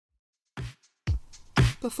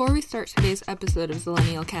Before we start today's episode of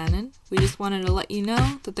Zillennial Canon, we just wanted to let you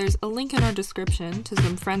know that there's a link in our description to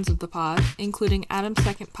some friends of the pod, including Adam's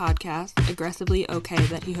second podcast, Aggressively Okay,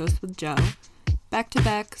 that he hosts with Joe, Back to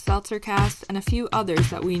Back, Seltzercast, and a few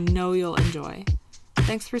others that we know you'll enjoy.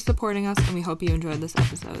 Thanks for supporting us, and we hope you enjoyed this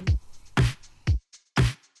episode.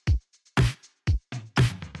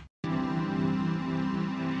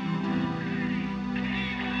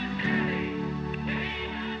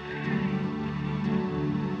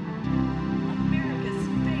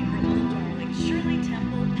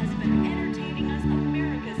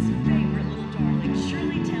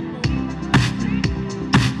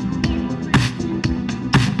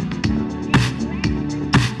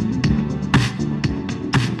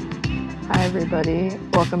 Everybody,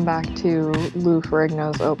 welcome back to Lou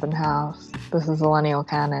Ferrigno's Open House. This is Zillennial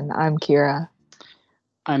Canon. I'm Kira.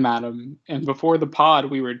 I'm Adam. And before the pod,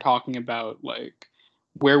 we were talking about,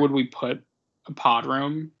 where would we put a pod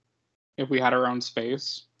room if we had our own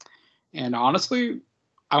space? And honestly,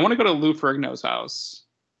 I want to go to Lou Ferrigno's house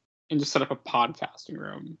and just set up a podcasting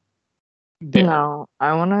room there. No,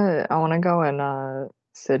 I wanna go in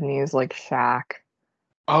Sydney's, shack.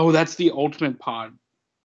 Oh, that's the ultimate pod.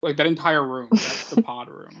 That entire room, that's the pod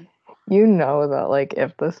room. You know that,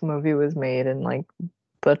 if this movie was made in,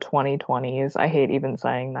 the 2020s, I hate even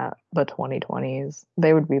saying that, the 2020s,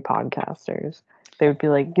 they would be podcasters. They would be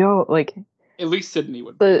like, yo, At least Sydney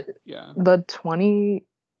would be, yeah. The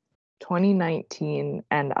 2019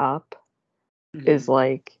 and up is,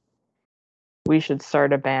 we should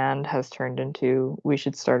start a band has turned into, we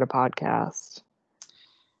should start a podcast.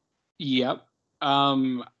 Yep. Do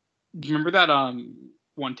you remember that,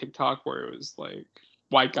 one TikTok where it was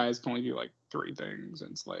white guys can only do three things,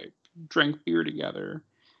 and it's drink beer together,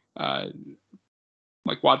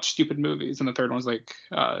 watch stupid movies, and the third one's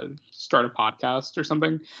start a podcast or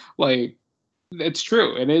something. It's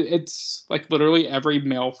true, and it's literally every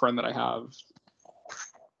male friend that I have,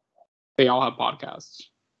 they all have podcasts.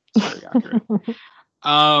 It's very accurate.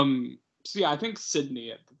 So yeah, I think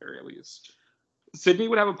Sydney at the very least. Sydney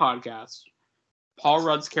would have a podcast. Paul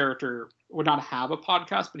Rudd's character would not have a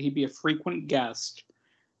podcast, but he'd be a frequent guest,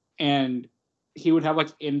 and he would have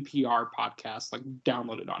NPR podcasts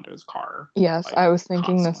downloaded onto his car. Yes, I was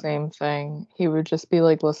thinking constantly. The same thing. He would just be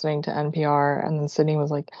listening to NPR, and then Sydney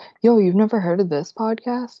was like, yo, you've never heard of this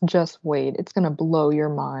podcast? Just wait, it's gonna blow your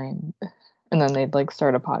mind. And then they'd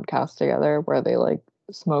start a podcast together where they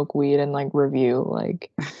smoke weed and review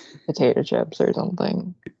potato chips or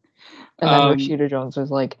something. And then Rashida Jones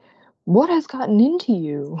was like, what has gotten into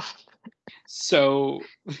you? So,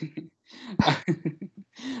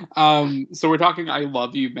 so we're talking I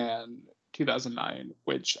Love You Man 2009,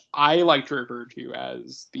 which I like to refer to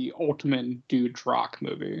as the ultimate dude rock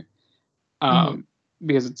movie,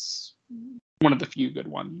 because it's one of the few good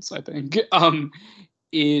ones, I think. Do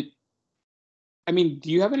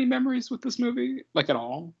you have any memories with this movie, at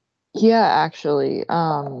all? Yeah, actually,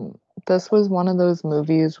 this was one of those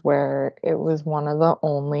movies where it was one of the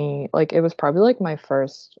only, it was probably my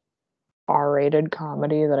first R-rated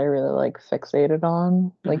comedy that I really fixated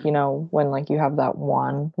on. When you have that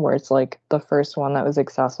one where it's the first one that was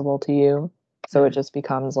accessible to you, so it just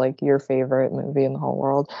becomes your favorite movie in the whole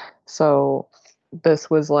world. So this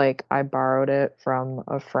was I borrowed it from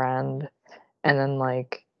a friend, and then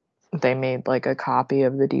they made a copy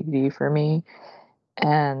of the DVD for me,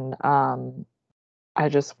 and I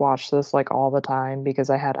just watched this all the time because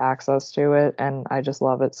I had access to it, and I just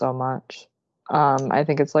love it so much. I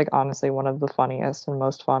think it's honestly one of the funniest and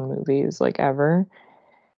most fun movies ever.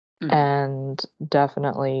 And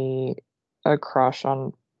definitely a crush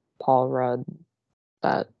on Paul Rudd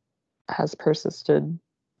that has persisted.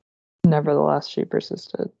 Nevertheless, she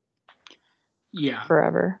persisted. Yeah.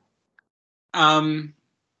 Forever.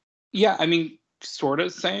 Yeah, sort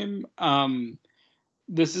of same.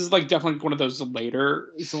 This is definitely one of those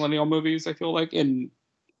later Zillennial movies, I feel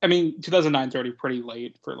and 2009 is already pretty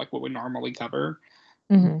late for what we normally cover,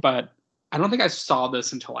 but I don't think I saw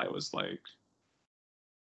this until I was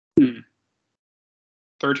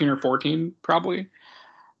 13 or 14 probably.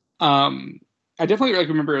 I definitely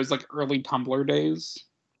remember it was early Tumblr days,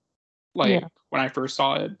 when I first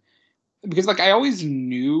saw it, because I always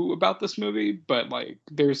knew about this movie, but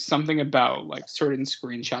there's something about certain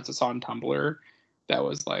screenshots I saw on Tumblr that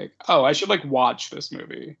was oh, I should watch this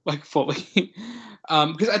movie fully,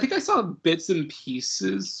 because I think I saw bits and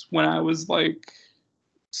pieces when I was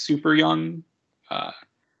super young,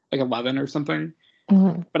 11 or something,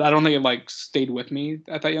 but I don't think it stayed with me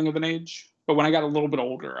at that young of an age. But when I got a little bit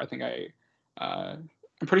older, I think I'm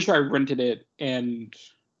pretty sure I rented it, and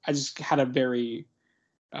I just had a very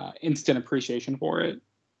instant appreciation for it.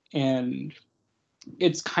 and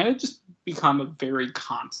it's kind of just become a very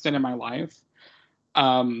constant in my life.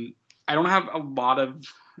 I don't have a lot of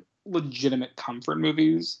legitimate comfort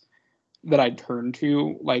movies that I turn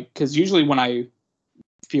to, like, because usually when I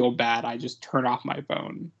feel bad, I just turn off my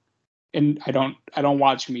phone and I don't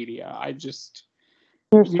watch media.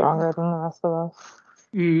 You're stronger than the rest of us.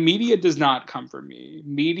 Media does not comfort me.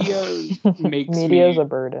 Media makes Media is me a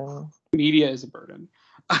burden. media is a burden.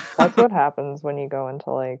 That's what happens when you go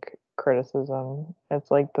into like criticism.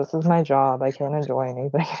 It's like, this is my job. I can't enjoy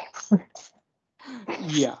anything anymore.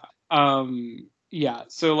 Yeah. Yeah.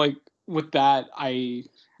 So like with that, I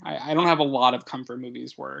don't have a lot of comfort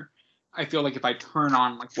movies where I feel like if I turn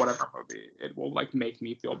on like whatever movie, it will like make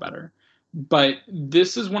me feel better. But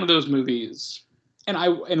this is one of those movies,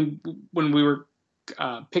 and when we were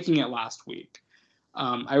picking it last week,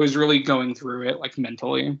 I was really going through it like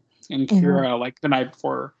mentally. And Kira, like the night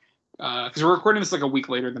before, because we're recording this like a week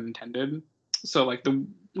later than intended, so like the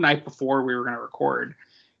night before we were gonna record,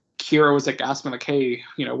 Kira was like asking me like, "Hey,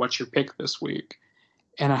 what's your pick this week?"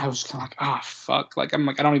 And I was kind of like, "Oh fuck!" Like I'm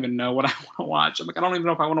like, I don't even know what I want to watch. I'm like, I don't even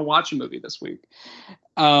know if I want to watch a movie this week.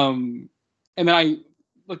 And then I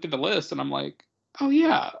looked at the list and I'm like, "Oh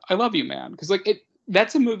yeah, I Love You, Man," because like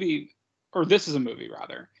that's a movie, or this is a movie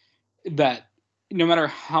rather, that no matter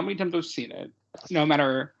how many times I've seen it, no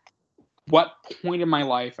matter what point in my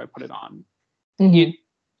life I put it on, it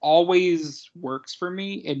always works for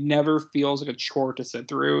me. It never feels like a chore to sit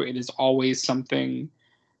through. It is always something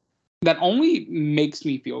that only makes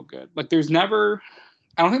me feel good. Like I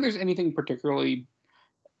don't think there's anything particularly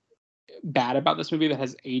bad about this movie that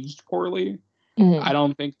has aged poorly. I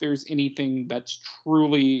don't think there's anything that's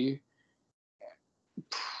truly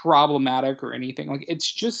problematic or anything. Like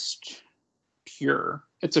it's just pure.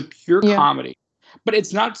 It's a pure Yeah. comedy. But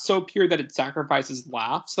it's not so pure that it sacrifices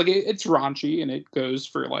laughs. Like it's raunchy and it goes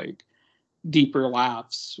for like deeper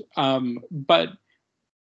laughs. But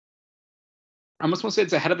I almost want to say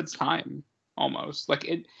it's ahead of its time. Almost like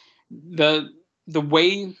the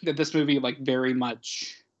way that this movie like very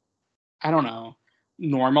much, I don't know,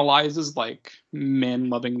 normalizes like men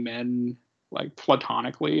loving men like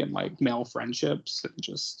platonically and like male friendships and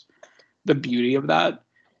just the beauty of that,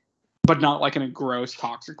 but not like in a gross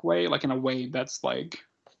toxic way, like in a way that's like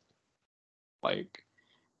I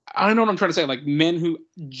don't know what I'm trying to say, like men who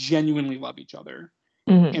genuinely love each other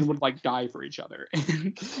and would like die for each other,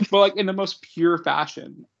 but like in the most pure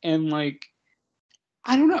fashion. And like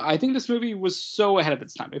I don't know, I think this movie was so ahead of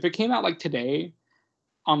its time. If it came out like today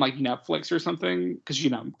on like Netflix or something, because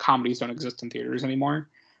comedies don't exist in theaters anymore,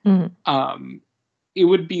 it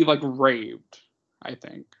would be like raved, I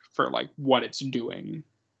think, for like what it's doing.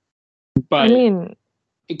 I But mean,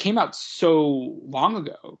 it came out so long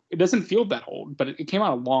ago. It doesn't feel that old, but it came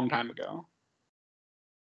out a long time ago.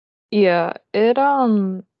 yeah,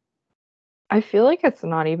 I feel like it's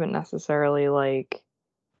not even necessarily like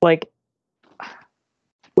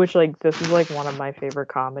which like this is like one of my favorite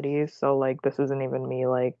comedies, so like this isn't even me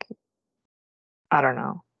like, I don't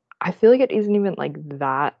know. I feel like it isn't even like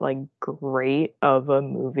that like great of a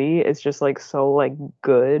movie. It's just like so like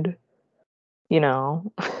good, you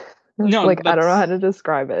know? No, Like I don't know how that's to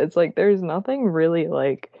describe it. It's like there's nothing really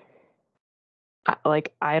like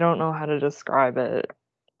I don't know how to describe it.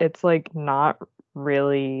 It's like not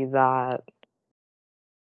really that,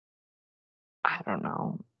 I don't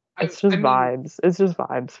know. I It's just I mean, vibes. It's just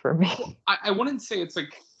vibes for me. I wouldn't say it's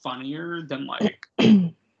like funnier than like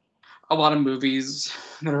a lot of movies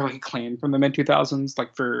that are like acclaimed from the mid 2000s,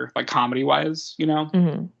 like for like comedy wise,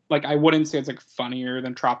 Like I wouldn't say it's like funnier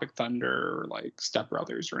than Tropic Thunder or like Step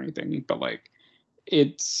Brothers or anything, but like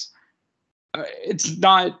it's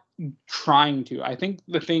not trying to. I think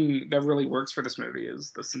the thing that really works for this movie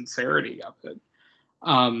is the sincerity of it.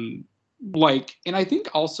 Um, and I think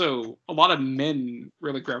also a lot of men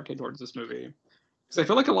really gravitate towards this movie because I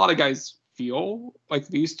feel like a lot of guys feel like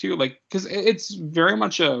these two, like, because it's very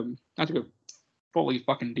much not to go fully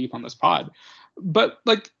fucking deep on this pod, but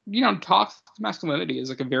like, toxic masculinity is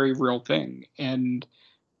like a very real thing. And,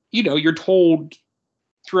 you're told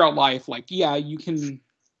throughout life, like, yeah, you can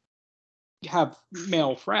have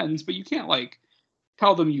male friends, but you can't like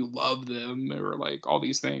tell them you love them or like all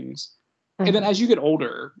these things. And then Mhm. as you get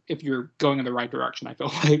older, if you're going in the right direction, I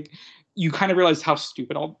feel like you kind of realize how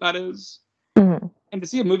stupid all that is. Mhm. And to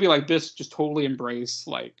see a movie like this just totally embrace,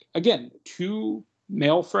 like, again, two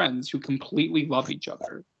male friends who completely love each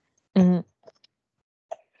other. Mhm.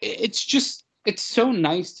 It's so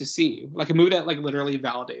nice to see. Like a movie that like literally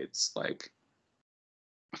validates, like,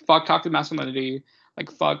 fuck toxic masculinity, like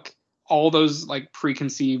fuck all those like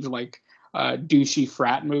preconceived like douchey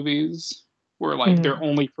frat movies where like they're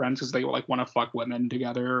only friends because they like want to fuck women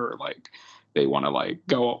together, or like they want to like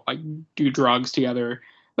go like do drugs together.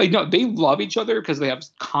 Like no, they love each other because they have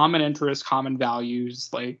common interests, common values.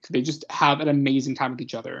 Like they just have an amazing time with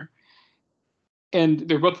each other, and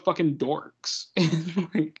they're both fucking dorks. And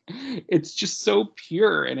like it's just so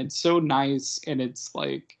pure and it's so nice, and it's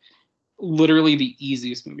like literally the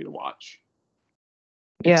easiest movie to watch.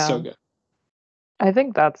 It's so Yeah. good. I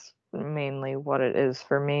think that's mainly what it is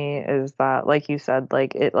for me, is that like you said,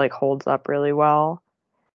 like it like holds up really well.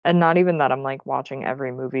 And not even that I'm like watching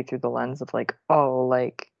every movie through the lens of like, oh,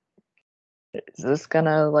 like is this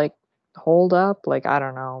gonna like hold up? Like I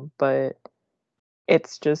don't know, but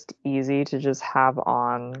it's just easy to just have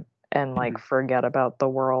on and like Mhm. forget about the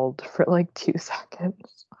world for like 2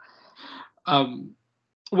 seconds. Um,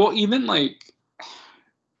 well, even like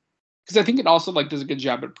because I think it also like does a good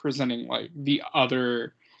job at presenting like the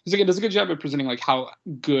other. Because like, it does a good job at presenting like how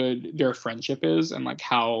good their friendship is and like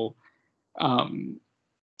how um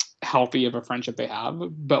healthy of a friendship they have.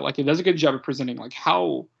 But like it does a good job of presenting like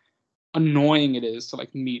how annoying it is to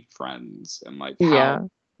like meet friends, and like how Yeah.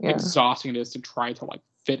 Yeah. exhausting it is to try to like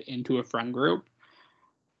fit into a friend group.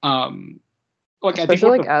 Um, like I think Especially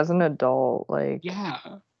one like of the as an adult, like yeah.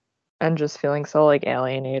 and just feeling so like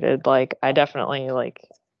alienated. Like I definitely like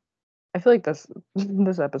I feel like this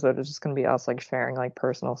this episode is just gonna be us like sharing like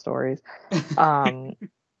personal stories. Um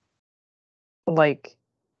like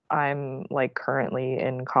I'm like currently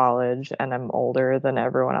in college and I'm older than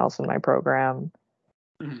everyone else in my program,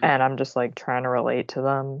 Mhm. and I'm just like trying to relate to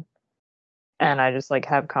them. Yeah, And I just like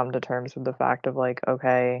have come to terms with the fact of like,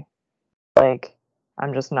 okay, like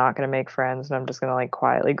I'm just not gonna make friends and I'm just gonna like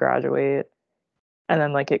quietly graduate. And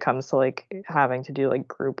then like it comes to like having to do like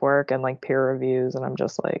group work and like peer reviews, and I'm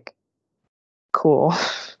just like, cool.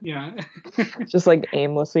 yeah. Just like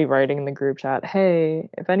aimlessly writing in the group chat, hey,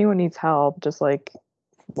 if anyone needs help, just like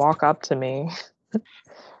walk up to me. I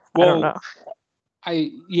don't Well, know.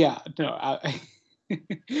 I yeah no I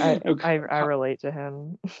no, I relate to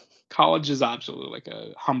him. college is absolutely like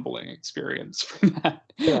a humbling experience for that.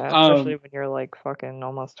 Yeah, especially when you're like fucking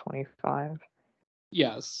almost 25.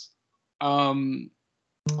 Yes. Um,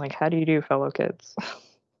 I'm like, how do you do, fellow kids?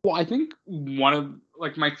 well, I think one of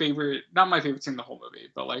like my favorite, not my favorite scene in the whole movie,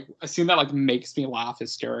 but like a scene that like makes me laugh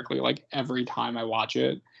hysterically like every time I watch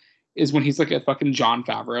it is when he's like at fucking John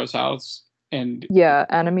Favreau's house. And Yeah,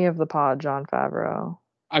 enemy of the pod, John Favreau.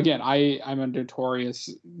 again, I'm a notorious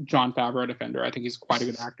John Favreau defender. I think he's quite a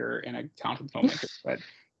good actor and a talented filmmaker, but No,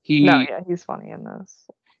 he yeah, he's funny in this.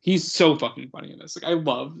 he's so fucking funny in this. Like I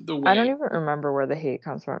love the I don't way even remember where the hate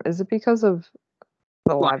comes from. Is it because of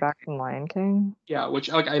the like live action Lion King? yeah, which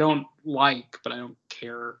like I don't like, but I don't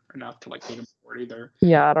care enough to like hate him for it either.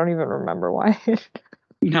 Yeah, I don't even remember why.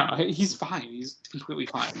 No, he's fine. He's completely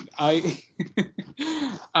fine. I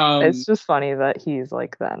It's um just funny that he's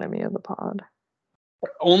like the enemy of the pod.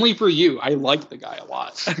 only for you. I like the guy a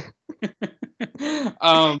lot.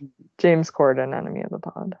 um James Corden, enemy of the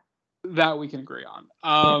pod. that we can agree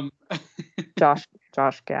on. Yeah.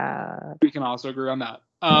 Josh Gad. We can also agree on that.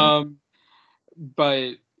 Yeah.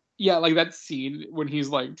 But yeah, like that scene when he's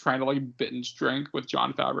like trying to like binge drink with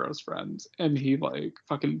John Favreau's friends and he like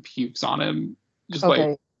fucking pukes on him, just like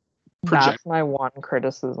Okay, project. that's my one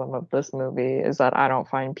criticism of this movie, is that I don't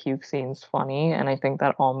find puke scenes funny, and I think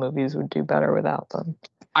that all movies would do better without them.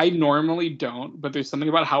 I normally don't, but there's something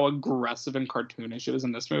about how aggressive and cartoonish it is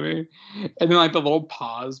in this movie. And then like the little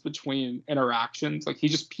pause between interactions, like he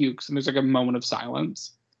just pukes and there's like a moment of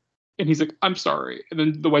silence. And he's like, I'm sorry. And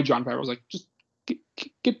then the way John Favreau was like, just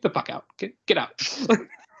get the fuck out. Get out.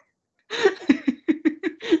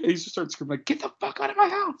 And he just starts screaming like, get the fuck out of my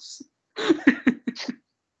house.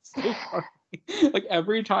 So funny. Like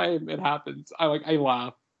every time it happens, I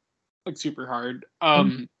laugh like super hard.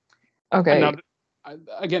 Okay, Another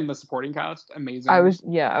again, the supporting cast, I amazing. was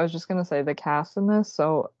yeah, I was just gonna say the cast in this.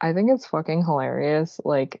 So I think it's fucking hilarious.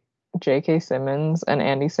 Like J.K. Simmons and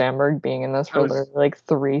Andy Samberg being in this I for was literally like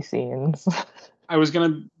 3 scenes. I was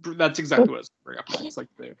gonna. That's exactly what I was gonna bring up next. Like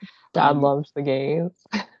the, Dad um, loves the gays.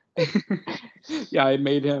 yeah, I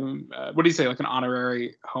made him. What do you say? Like an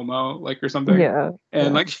honorary homo, like or something. Yeah, And yeah.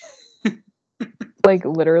 like, Like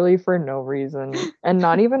literally for no reason. And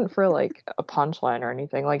not even for like a punchline or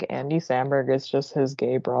anything. Like Andy Samberg is just his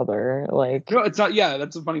gay brother. no, Like it's not. Yeah,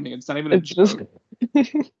 that's a funny thing. It's not even a it's just joke.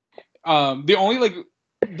 The only like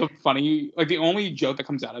the funny like the only joke that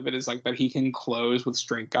comes out of it is like that he can close with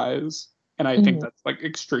straight guys, and I think Mhm. that's like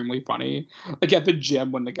extremely funny. Like at the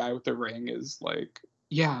gym when the guy with the ring is like,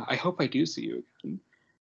 "Yeah, I hope I do see you again,"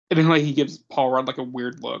 and then like he gives Paul Rudd like a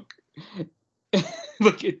weird look.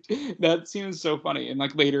 Like that scene is so funny, and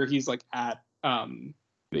like later he's like at the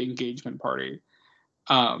engagement party,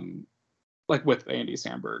 like with Andy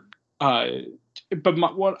Samberg.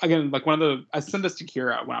 But again, like one of the, I sent this to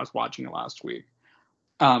Kira when I was watching it last week.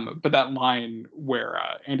 But that line where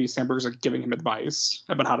Andy Samberg's like giving him advice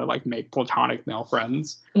about how to like make platonic male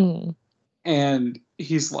friends, and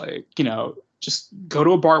he's like, you know, just go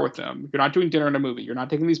to a bar with them. You're not doing dinner and a movie. You're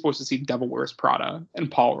not taking these boys to see Devil Wears Prada.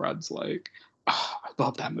 And Paul Rudd's like, oh, I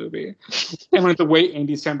love that movie. And like the way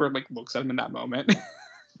Andy Samberg like looks at him in that moment,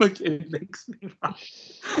 like it makes me laugh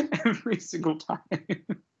every single time.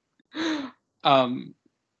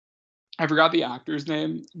 I forgot the actor's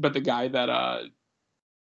name, but the guy that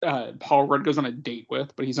Paul Rudd goes on a date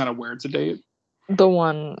with, but he's not aware it's a date. The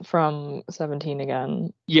one from 17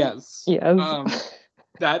 again. Yes. Yes.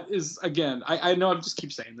 That is, again, I know I just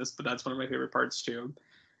keep saying this, but that's one of my favorite parts too.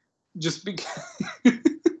 Just because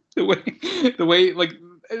the way like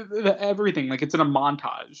everything, like it's in a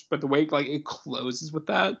montage, but the way like it closes with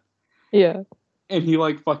that. Yeah. And he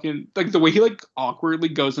like fucking like the way he like awkwardly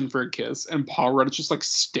goes in for a kiss, and Paul Rudd is just like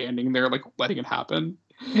standing there like letting it happen.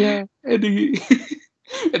 Yeah. And he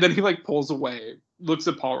and then he like pulls away, looks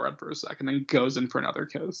at Paul Rudd for a second, then goes in for another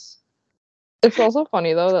kiss. It's also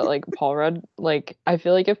funny though that like Paul Rudd, like I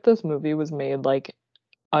feel like if this movie was made like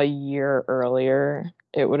a year earlier,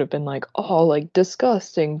 it would have been like, oh, like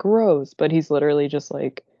disgusting, gross. But he's literally just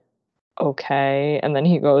like, okay. And then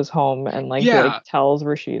he goes home and like he like tells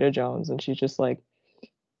Rashida Jones, and she's just like,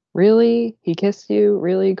 really? He kissed you?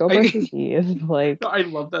 Really? Go brush your teeth. Like, no, I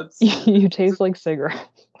love that scene. You taste like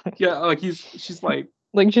cigarettes. Yeah, like she's like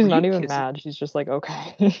she's not even mad. She's just like,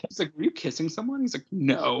 okay. She's like, were you kissing someone? He's like,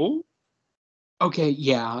 no. Okay,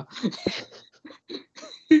 yeah.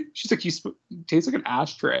 She's like, you taste like an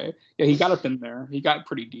ashtray. Yeah, he got up in there. He got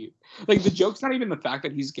pretty deep. Like, the joke's not even the fact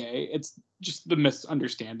that he's gay. It's just the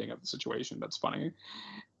misunderstanding of the situation that's funny.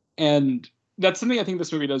 And that's something I think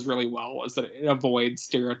this movie does really well, is that it avoids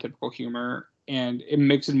stereotypical humor, and it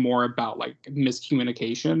makes it more about, like,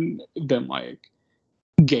 miscommunication than, like,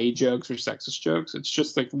 gay jokes or sexist jokes. It's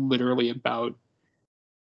just, like, literally about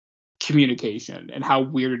communication and how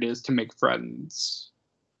weird it is to make friends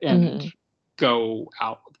and go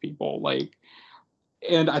out with people. Like,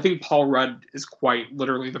 and I think Paul Rudd is quite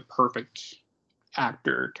literally the perfect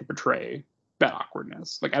actor to portray that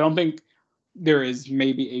awkwardness. Like, I don't think there is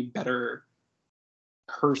maybe a better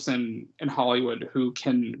person in Hollywood who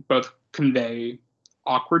can both convey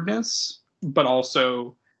awkwardness but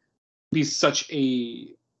also be such a,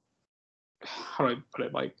 how do I put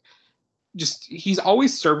it, like, just, he's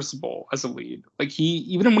always serviceable as a lead. Like, he,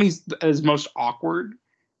 even when he's at his most awkward,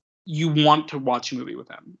 you want to watch a movie with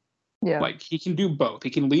him. Yeah. Like, he can do both. He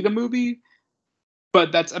can lead a movie,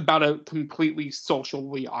 but that's about a completely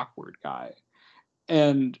socially awkward guy.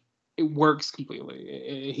 And it works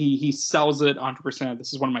completely. He sells it 100%.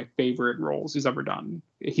 This is one of my favorite roles he's ever done.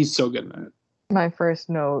 He's so good in it. My first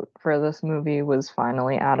note for this movie was,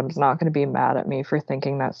 finally, Adam's not going to be mad at me for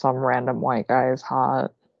thinking that some random white guy is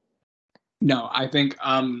hot. No, I think,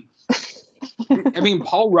 I mean,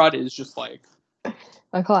 Paul Rudd is just like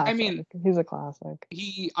a classic. I mean, he's a classic.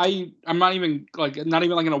 I'm not even like in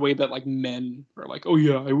a way that like men are like, oh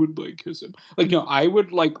yeah, I would like kiss him. Like, no, I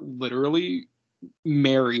would like literally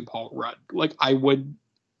marry Paul Rudd. Like, I would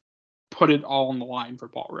put it all on the line for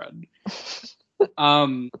Paul Rudd.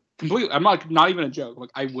 Completely. I'm not even a joke. Like,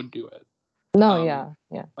 I would do it. No,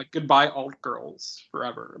 yeah. Like, goodbye alt girls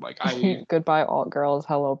forever. Like, goodbye alt girls.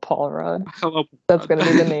 Hello, Paul Rudd. Hello. That's gonna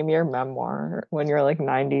be the name of your memoir when you're like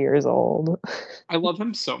 90 years old. I love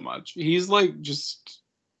him so much. He's like just.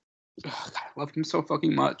 God, I love him so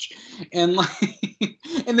fucking much, and like,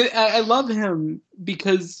 I love him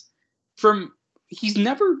because he's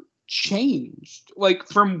never changed. Like,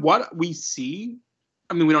 from what we see,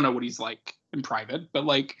 I mean, we don't know what he's like in private, but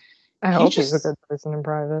like, I hope he's a good person in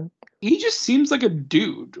private. He just seems like a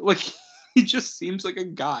dude. Like, he just seems like a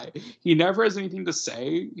guy. He never has anything to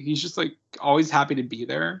say. He's just like always happy to be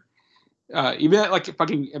there. Even at like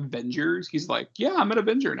fucking Avengers, he's like, yeah, I'm an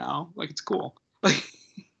Avenger now. Like, it's cool. Like,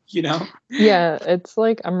 you know? Yeah, it's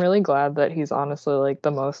like, I'm really glad that he's honestly like the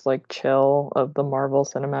most like chill of the Marvel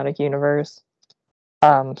Cinematic Universe.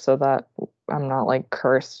 So that I'm not like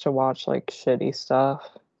cursed to watch like shitty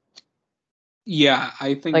stuff. Yeah,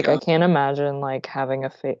 I think like I can't imagine like having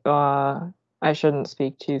I shouldn't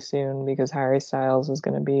speak too soon because Harry Styles is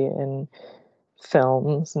going to be in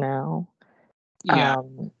films now. Yeah,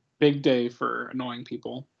 big day for annoying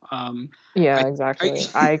people. Yeah, exactly.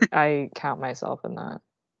 I count myself in that.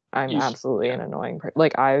 I'm absolutely an annoying person.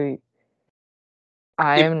 Like, I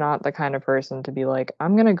am not the kind of person to be like,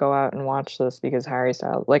 I'm gonna go out and watch this because Harry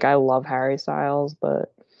Styles. Like, I love Harry Styles,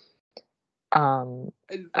 but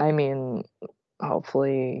I mean,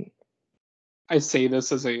 hopefully. I say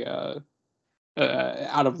this as a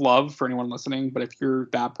out of love for anyone listening, but if you're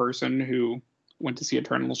that person who went to see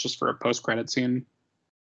Eternals just for a post-credit scene,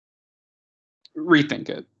 rethink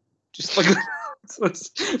it. Just like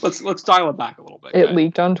let's dial it back a little bit, It guys.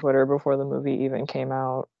 leaked on Twitter before the movie even came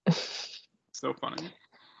out. So funny.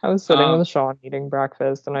 I was sitting with Sean eating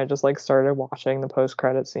breakfast, and I just like started watching the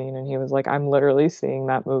post-credit scene, and he was like, "I'm literally seeing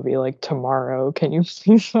that movie like tomorrow. Can you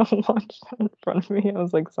please not watch that in front of me?" I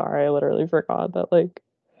was like, "Sorry, I literally forgot that like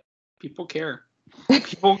people care.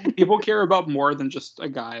 People care about more than just a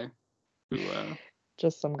guy who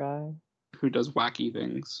just some guy who does wacky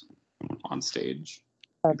things on stage.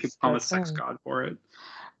 And people call him a sex god for it.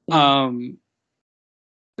 Yeah.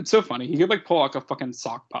 It's so funny. He could like pull like a fucking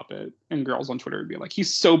sock puppet, and girls on Twitter would be like,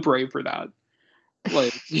 "He's so brave for that."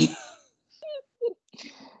 Like,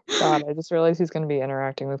 God, I just realized he's gonna be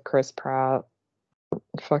interacting with Chris Pratt.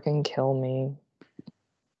 Fucking kill me.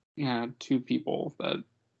 yeah, two people that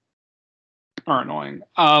are annoying.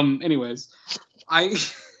 Anyways, I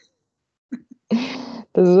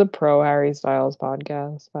This is a pro Harry Styles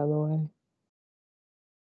podcast, by the way.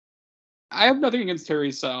 I have nothing against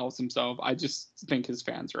Harry Styles himself. I just think his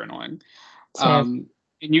fans are annoying. Same.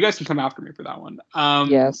 And you guys can come after me for that one.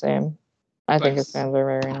 Yeah, same. I like, think his fans are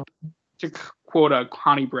very annoying. to quote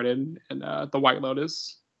Connie Britton in The White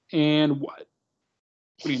Lotus. And what?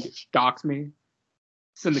 What do you do? Dox me?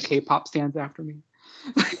 Send the K-pop stands after me?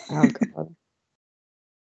 Oh god.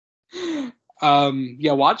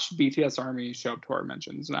 Yeah, watch BTS Army show up to our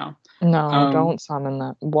mentions now. No, don't summon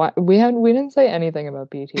that. What we didn't say anything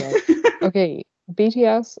about BTS. Okay,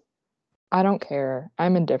 BTS, I don't care.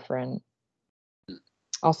 I'm indifferent.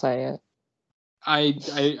 I'll say it. I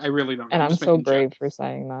really don't. And I'm I'm just so making brave jokes. for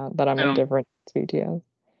saying that I'm I don't. indifferent to BTS.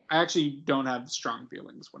 I actually don't have strong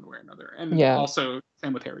feelings one way or another. And Yeah. also,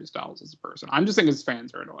 same with Harry Styles as a person. I'm just thinking his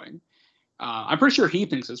fans are annoying. I'm pretty sure he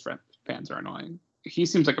thinks his fans are annoying. He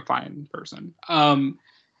seems like a fine person.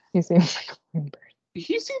 He seems like a fine person.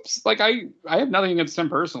 He seems like I have nothing against him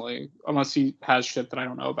personally, unless he has shit that I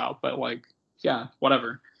don't know about. But like, yeah,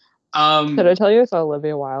 whatever. Did I tell you I saw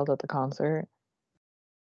Olivia Wilde at the concert?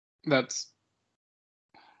 That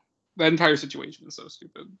entire situation is so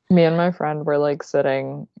stupid. Me and my friend were like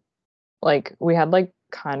sitting, like we had like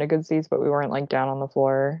kind of good seats, but we weren't like down on the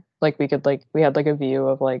floor. Like we had like a view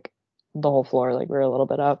of like the whole floor, like we were a little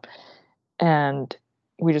bit up. And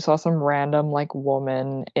we just saw some random like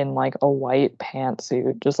woman in like a white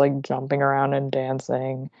pantsuit just like jumping around and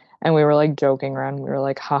dancing. And we were like joking around. We were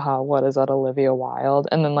like, haha, what is that, Olivia Wilde?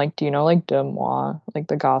 And then like, do you know like De Moi, like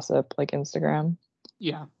the gossip like Instagram?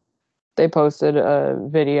 Yeah. They posted a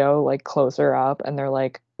video like closer up and they're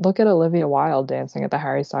like, look at Olivia Wilde dancing at the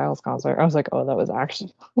Harry Styles concert. I was like, oh, that was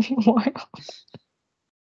actually wild.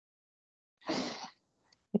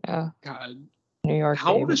 Yeah. God. New York.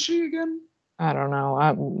 How old is she again? I don't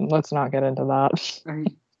know. Let's not get into that.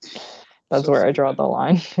 That's so where I stupid. draw the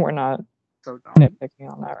line. We're not so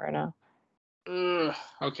nitpicking on that right now.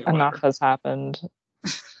 Okay, Enough whatever. has happened.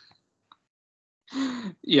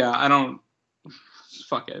 Yeah, I don't.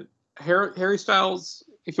 Fuck it. Harry Styles,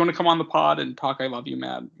 if you want to come on the pod and talk I Love You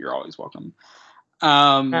Mad, you're always welcome.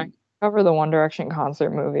 Cover the One Direction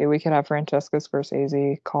concert movie. We could have Francesca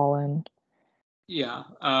Scorsese call in. Yeah.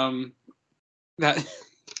 That.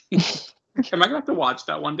 Am I gonna have to watch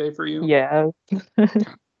that one day for you? Yeah.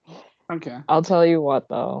 Okay. I'll tell you what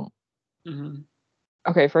though. Mm-hmm.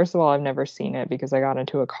 Okay, first of all, I've never seen it because I got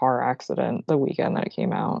into a car accident the weekend that it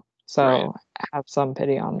came out. So Right. have some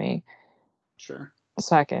pity on me. Sure.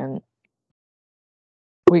 Second,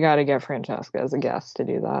 we got to get Francesca as a guest to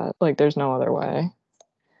do that. Like, there's no other way.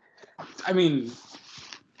 I mean,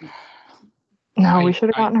 no, we should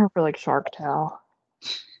have gotten her for like Shark Tale.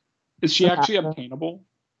 Is she actually obtainable?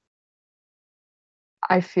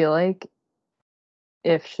 I feel like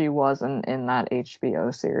if she wasn't in that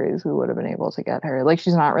HBO series, we would have been able to get her. Like,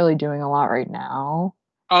 she's not really doing a lot right now.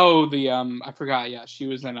 Oh, I forgot. Yeah, she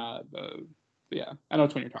was in yeah, I know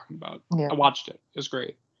which one you're talking about. Yeah. I watched it. It was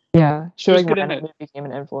great. Yeah, she was like good in it. Became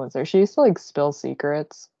an influencer. She used to like spill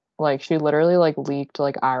secrets. Like, she literally like leaked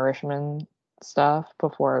like Irishman stuff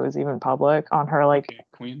before it was even public on her like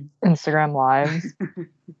Queen Instagram lives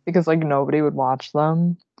because like nobody would watch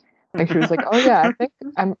them. Like, she was like, oh yeah, I think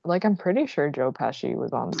I'm pretty sure Joe Pesci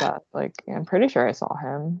was on set. Like, I'm pretty sure I saw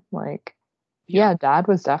him. Like, yeah, Dad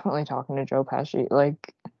was definitely talking to Joe Pesci.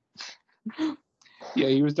 Like, yeah,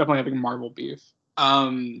 he was definitely having Marvel beef.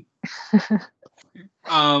 But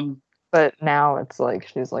now it's like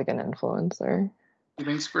she's like an influencer. You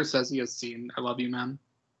think Scorsese has seen I Love You Man?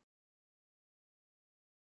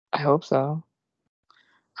 I hope so.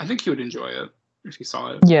 I think he would enjoy it if he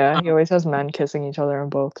saw it. Yeah, he always has men kissing each other on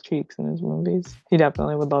both cheeks in his movies. He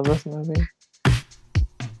definitely would love this movie.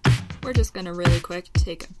 We're just going to really quick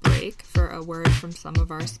take a break for a word from some of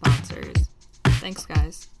our sponsors. Thanks,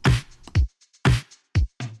 guys.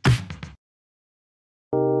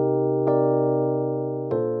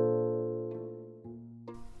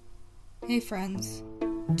 Hey friends,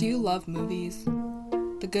 do you love movies?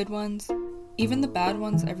 The good ones? Even the bad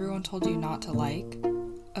ones everyone told you not to like?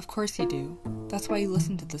 Of course you do. That's why you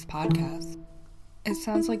listen to this podcast. It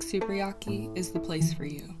sounds like Superyaki is the place for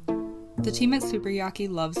you. The team at Superyaki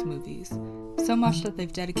loves movies, so much that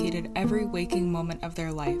they've dedicated every waking moment of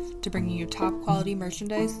their life to bringing you top quality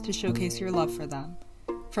merchandise to showcase your love for them.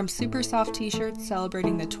 From super soft t-shirts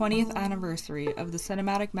celebrating the 20th anniversary of the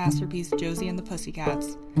cinematic masterpiece Josie and the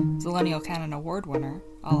Pussycats, Zillennial Canon Award winner,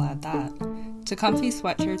 I'll add that, to comfy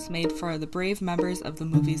sweatshirts made for the brave members of the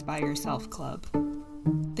Movies by Yourself Club.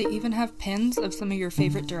 They even have pins of some of your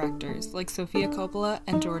favorite directors, like Sofia Coppola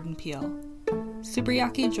and Jordan Peele.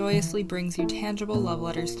 Superyaki joyously brings you tangible love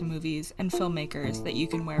letters to movies and filmmakers that you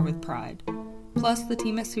can wear with pride. Plus, the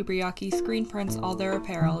team at Superyaki screen prints all their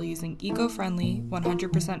apparel using eco-friendly,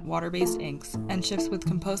 100% water-based inks and ships with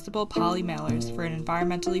compostable poly mailers for an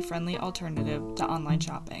environmentally friendly alternative to online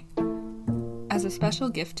shopping. As a special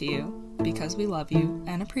gift to you, because we love you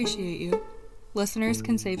and appreciate you, listeners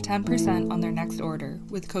can save 10% on their next order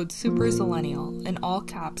with code SUPERZILLENNIAL in all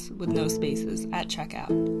caps with no spaces at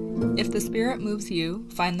checkout. If the spirit moves you,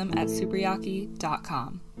 find them at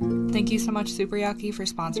superyaki.com. Thank you so much, Superyaki, for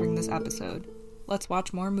sponsoring this episode. Let's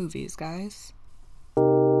watch more movies, guys.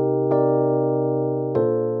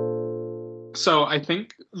 So I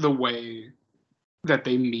think the way that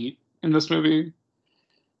they meet in this movie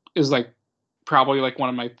is like probably like one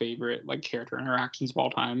of my favorite like character interactions of all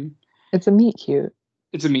time. It's a meet cute.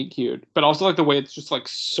 It's a meet cute, but also like the way it's just like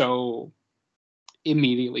so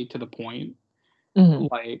immediately to the point. Mm-hmm.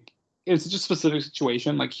 Like it's just a specific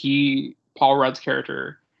situation. Like Paul Rudd's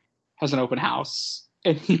character has an open house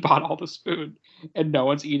and he bought all this food and no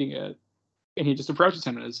one's eating it. And he just approaches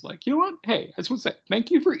him and is like, you know what? Hey, I just want to say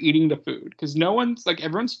thank you for eating the food because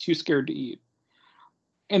everyone's too scared to eat.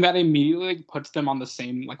 And that immediately like, puts them on the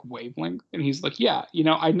same like wavelength. And he's like, yeah,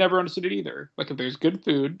 I never understood it either. Like if there's good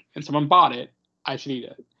food and someone bought it, I should eat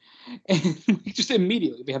it. And just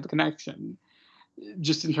immediately they have the connection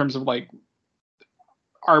just in terms of like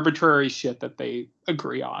arbitrary shit that they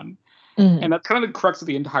agree on. Mm-hmm. And that's kind of the crux of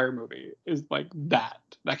the entire movie is like that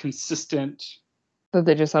consistent. That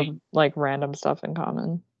they just have like random stuff in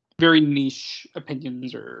common. Very niche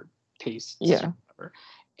opinions or tastes. Yeah. Or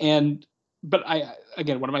whatever. But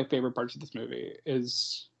again, one of my favorite parts of this movie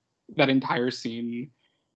is that entire scene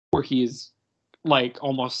where he's like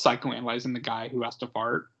almost psychoanalyzing the guy who has to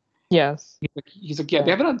fart. Yes. He's like, yeah, they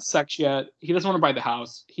haven't had sex yet. He doesn't want to buy the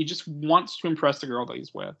house. He just wants to impress the girl that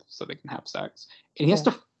he's with so they can have sex. And he has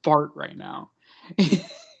to fart right now.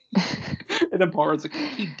 And then Paul Rudd's like,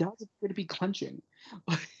 he does appear to be clenching.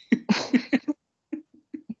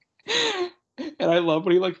 And I love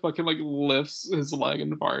when he like fucking like lifts his leg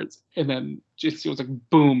and farts, and then JC was like,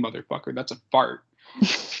 "Boom, motherfucker, that's a fart."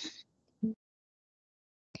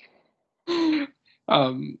 I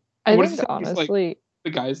think honestly, like, the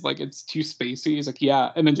guy's like, "It's too spacey." He's like,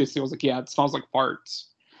 "Yeah," and then JC was like, "Yeah, it smells like farts."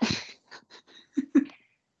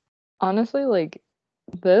 Honestly, like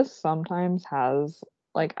this sometimes has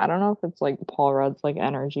like I don't know if it's like Paul Rudd's like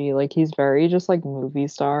energy, like he's very just like movie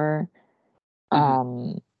star.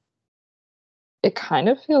 Mm-hmm. It kind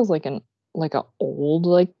of feels like a old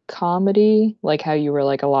like comedy, like how you were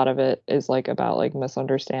like a lot of it is like about like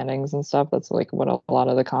misunderstandings and stuff. That's like what a lot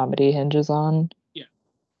of the comedy hinges on. Yeah.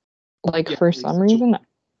 Like for some reason,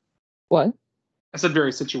 what? I said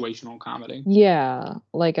very situational comedy. Yeah,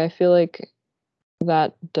 like I feel like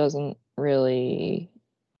that doesn't really.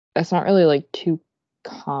 It's not really like too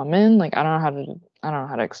common. Like I don't know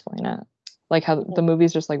how to explain it. Like how the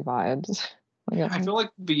movie's just like vibes. I feel like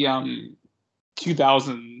the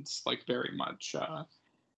 2000s like very much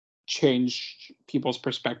changed people's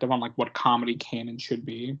perspective on like what comedy can and should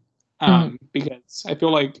be. Because I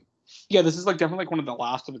feel like this is like definitely like one of the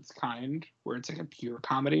last of its kind where it's like a pure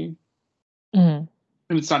comedy. And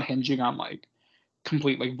it's not hinging on like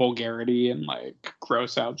complete like vulgarity and like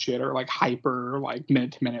gross out shit or like hyper like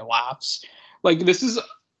minute to minute laughs. Like this is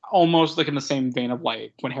almost like in the same vein of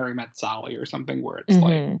like When Harry Met Sally or something where it's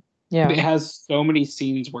like it has so many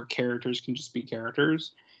scenes where characters can just be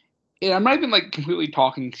characters. And I'm not even like completely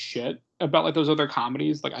talking shit about like those other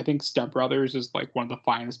comedies. Like I think Step Brothers is like one of the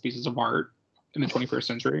finest pieces of art in the 21st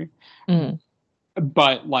century.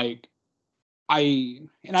 But like I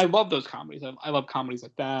love those comedies. I love comedies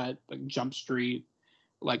like that, like Jump Street.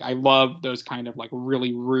 Like I love those kind of like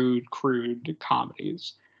really rude, crude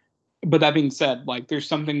comedies. But that being said, like there's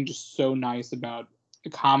something just so nice about a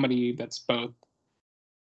comedy that's both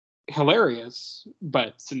hilarious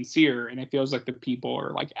but sincere, and it feels like the people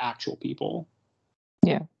are like actual people.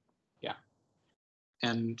 Yeah. Yeah.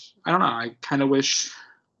 And I don't know. I kind of wish.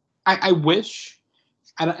 I wish,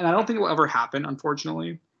 and I don't think it will ever happen,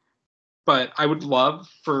 unfortunately. But I would love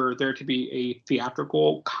for there to be a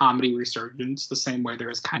theatrical comedy resurgence, the same way there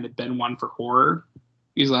has kind of been one for horror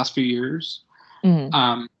these last few years.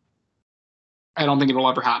 Mm-hmm. I don't think it'll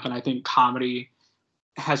ever happen. I think comedy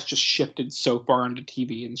has just shifted so far into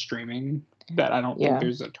TV and streaming that I don't think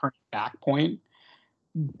there's a turning back point.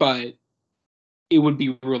 But it would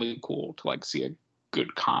be really cool to like see a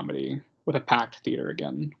good comedy with a packed theater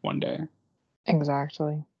again one day.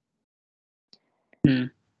 Exactly.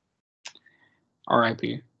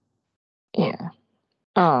 R.I.P. Yeah.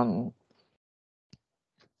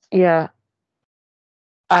 Yeah.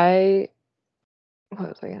 What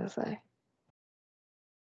was I gonna say?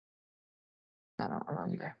 I don't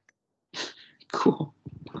remember. Cool.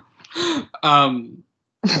 But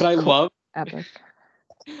I love Epic.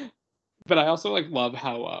 But I also like love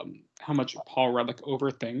how much Paul Rudd like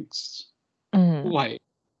overthinks like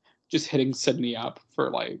just hitting Sydney up for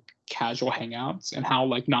like casual hangouts, and how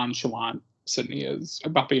like nonchalant Sydney is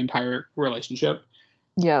about the entire relationship.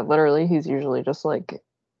 Yeah, literally he's usually just like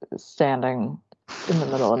standing in the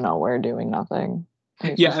middle of nowhere doing nothing.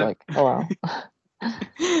 He's just like, hello.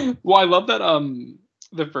 Well, I love that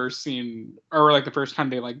the first scene, or like the first time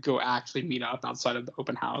they like go actually meet up outside of the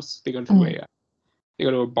open house, they go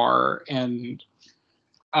to a bar, and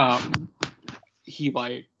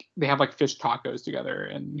they have like fish tacos together,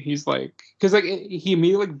 and he's like, because like he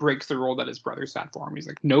immediately like, breaks the rule that his brother set for him. He's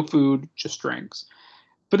like, no food, just drinks.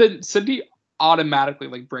 But then Sydney automatically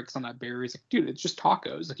like breaks on that barrier. He's like, dude, it's just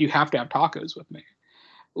tacos. Like you have to have tacos with me.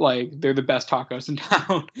 Like they're the best tacos in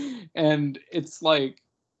town. And it's like,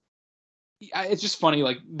 it's just funny,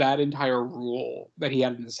 like that entire rule that he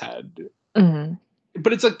had in his head.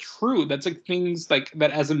 But it's like true. That's like things like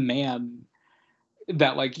that as a man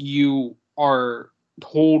that like you are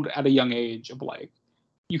told at a young age of like,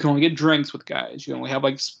 you can only get drinks with guys. You can only have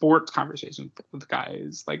like sports conversations with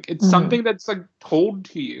guys. Like it's something that's like told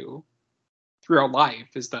to you throughout life,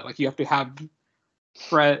 is that like you have to have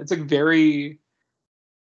friends. It's like very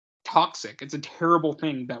toxic. It's a terrible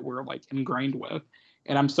thing that we're like ingrained with.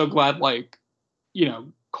 And I'm so glad like,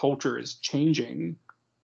 culture is changing,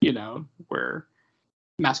 where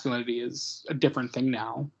masculinity is a different thing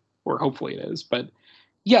now, or hopefully it is. But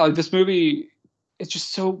yeah, like this movie, it's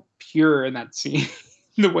just so pure in that scene.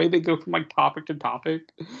 The way they go from like topic to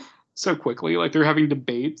topic so quickly. Like they're having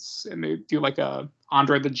debates, and they do like a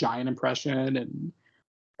Andre the Giant impression and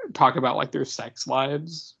talk about like their sex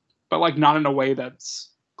lives, but like not in a way that's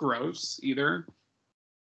gross either.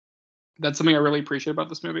 That's something I really appreciate about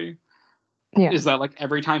this movie. Yeah. Is that like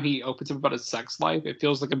every time he opens up about his sex life, it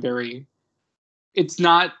feels like it's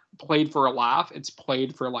not played for a laugh. It's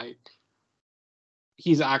played for like,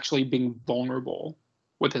 he's actually being vulnerable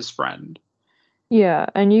with his friend. Yeah,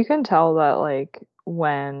 and you can tell that like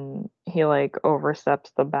when he like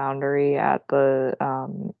oversteps the boundary at the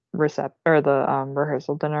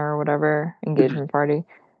rehearsal dinner or whatever, engagement party,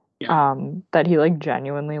 that he like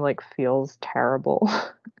genuinely like feels terrible.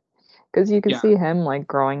 Because you can see him like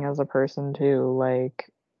growing as a person too,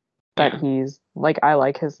 like that he's like, I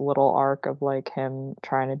like his little arc of like him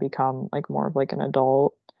trying to become like more of like an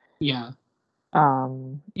adult. Yeah,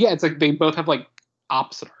 it's like they both have like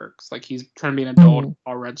opposite arcs. Like he's trying to be an adult,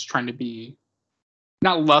 while Red's trying to be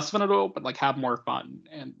not less of an adult, but like have more fun.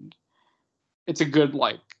 And it's a good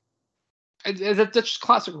like, it's just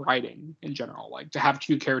classic writing in general. Like to have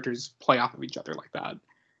two characters play off of each other like that,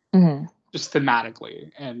 just thematically,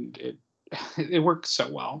 and it works so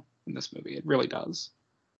well in this movie. It really does.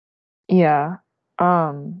 Yeah.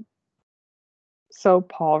 So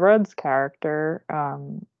Paul Rudd's character,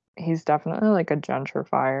 he's definitely like a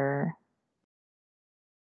gentrifier.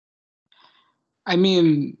 I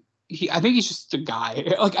mean, I think he's just a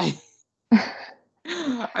guy. Like I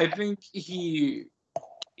think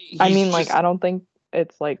I mean, like, I don't think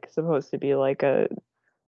it's like supposed to be like a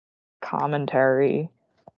commentary,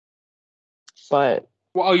 but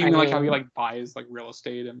well, you mean like how he like buys like real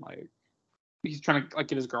estate, and like he's trying to like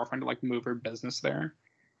get his girlfriend to like move her business there.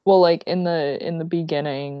 Well, like in the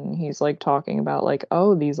beginning, he's like talking about like,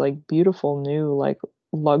 oh, these like beautiful new like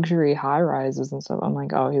luxury high rises and stuff. I'm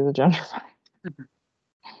like, oh, he's a gentrifier.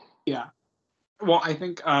 Yeah. Well, I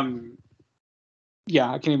think Yeah,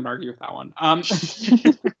 I can't even argue with that one.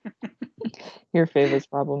 Your favorite's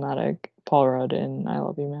problematic. Paul Rudd in I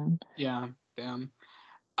Love You, Man. Yeah, damn.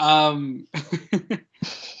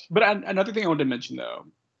 But another thing I wanted to mention though,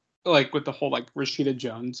 like with the whole like Rashida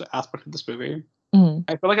Jones aspect of this movie,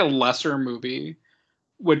 I feel like a lesser movie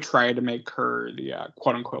would try to make her the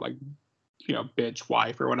quote unquote like bitch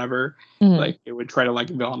wife or whatever. Like it would try to like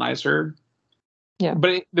villainize her. Yeah.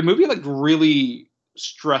 But the movie like really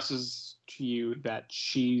stresses to you that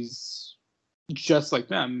she's just like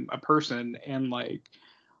them, a person, and like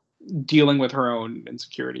dealing with her own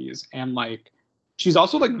insecurities, and like she's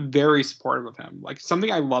also like very supportive of him. Like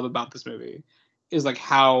something I love about this movie is like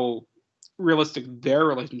how realistic their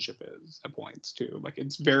relationship is at points too. Like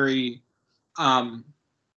it's very like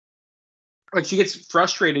she gets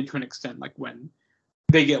frustrated to an extent like when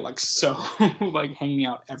they get like so like hanging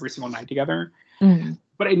out every single night together.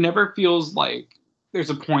 But it never feels like there's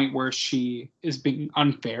a point where she is being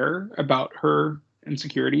unfair about her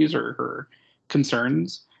insecurities or her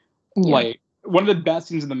concerns. Like one of the best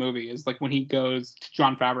scenes in the movie is like when he goes to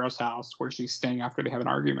Jon Favreau's house where she's staying after they have an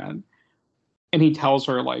argument, and he tells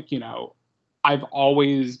her like, I've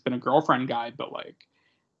always been a girlfriend guy, but like,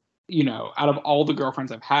 out of all the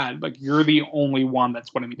girlfriends I've had, like you're the only one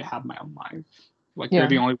that's wanted me to have my own life. Like you're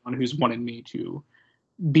the only one who's wanted me to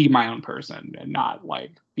be my own person and not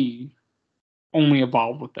like be only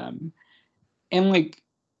evolved with them. And like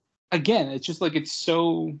again, it's just like it's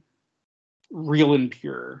so real and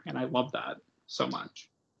pure, and I love that so much.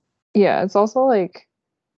 Yeah, it's also like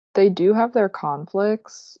they do have their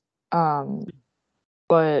conflicts,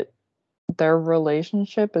 but their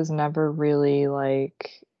relationship is never really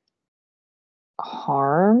like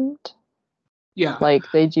harmed. Yeah. Like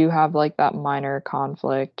they do have like that minor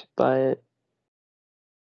conflict, but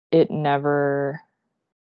it never,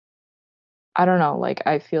 I don't know, like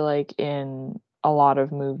I feel like in a lot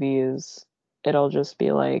of movies it'll just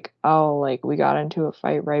be like, oh, like we got into a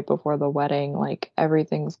fight right before the wedding, like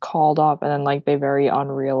everything's called up, and then like they very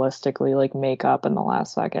unrealistically like make up in the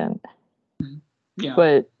last second. Yeah.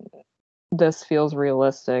 But this feels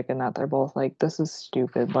realistic in that they're both like, this is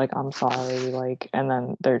stupid, like I'm sorry, like, and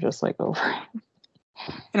then they're just like over it.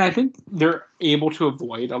 And I think they're able to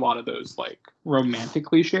avoid a lot of those like romantic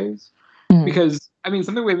cliches because I mean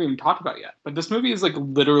something we haven't even talked about yet, but this movie is like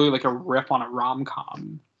literally like a riff on a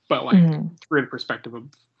rom-com, but like through the perspective of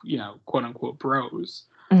quote unquote bros.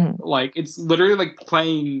 Like it's literally like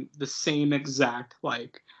playing the same exact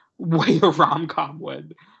like way a rom-com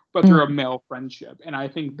would, but through a male friendship. And I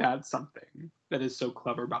think that's something that is so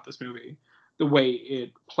clever about this movie, the way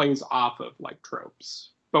it plays off of like tropes,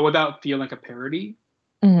 but without feeling like a parody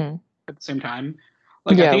at the same time.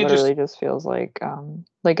 Like yeah, I think it literally just feels like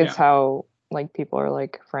it's how like people are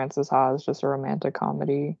like Frances Ha is just a romantic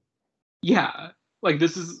comedy. Yeah, like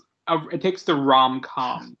this is it takes the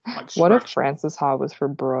rom-com like What if structure. Frances Ha was for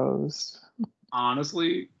bros?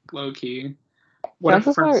 Honestly, low key. What if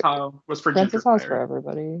Frances Ha was for Frances Ha's gentrifiers? for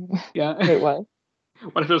everybody. Yeah. Wait, what?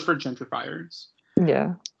 What if it was for gentrifiers?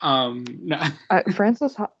 Yeah. No.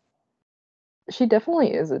 Frances Ha, she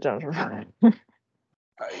definitely is a gentrifier.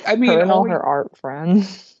 I mean, her and all her art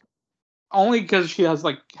friends. Only because she has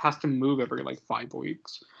to move every like 5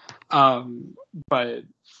 weeks. But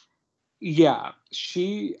yeah,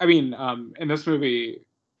 in this movie,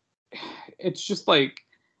 it's just like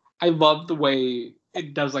I love the way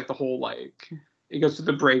it does like the whole like it goes to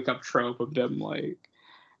the breakup trope of them like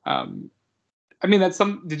I mean that's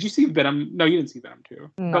some did you see Venom? No, you didn't see Venom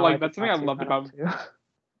 2. No, but like I that's something I loved about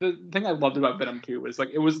the thing I loved about Venom 2 was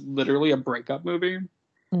like it was literally a breakup movie.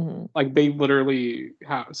 Like they literally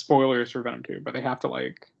have spoilers for Venom 2, but they have to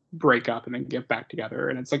like break up and then get back together,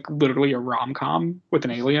 and it's like literally a rom-com with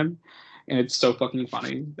an alien, and it's so fucking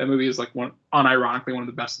funny. That movie is like unironically one of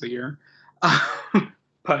the best of the year.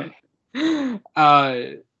 But I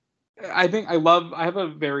think I have a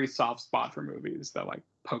very soft spot for movies that like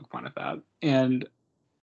poke fun at that, and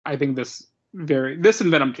I think this and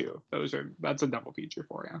Venom 2, that's a double feature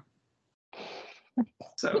for you.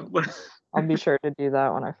 So I'll be sure to do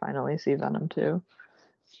that when I finally see Venom 2.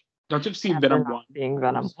 Don't you see Venom 1? Being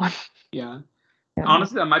Venom 1. Yeah.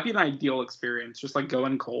 Honestly, that might be an ideal experience. Just like go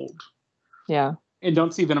in cold. Yeah. And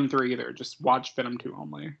don't see Venom 3 either. Just watch Venom 2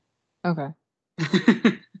 only. Okay.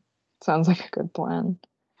 Sounds like a good plan.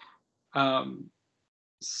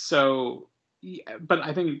 So, yeah, but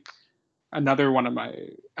I think I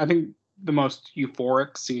think the most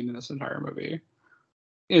euphoric scene in this entire movie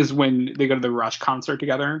is when they go to the Rush concert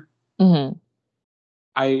together.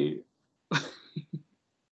 I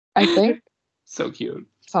think so cute.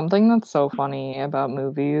 Something that's so funny about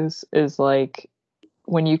movies is like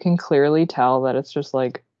when you can clearly tell that it's just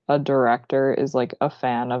like a director is like a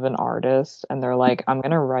fan of an artist and they're like, I'm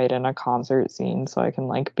gonna write in a concert scene so I can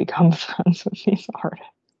like become friends with these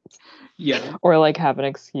artists. Yeah. Or like have an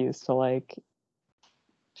excuse to like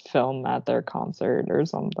film at their concert or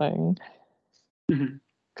something.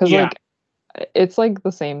 Because like it's like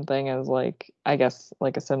the same thing as like, I guess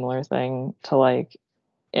like a similar thing to like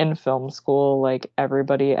in film school, like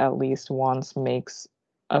everybody at least once makes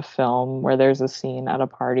a film where there's a scene at a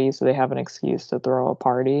party so they have an excuse to throw a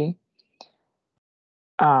party.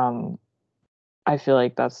 I feel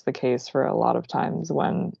like that's the case for a lot of times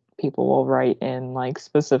when people will write in like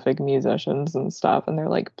specific musicians and stuff and they're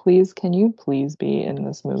like, please, can you please be in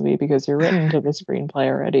this movie because you're written to the screenplay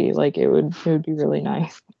already. Like it would be really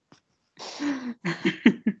nice.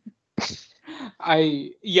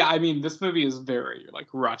 I mean, this movie is very like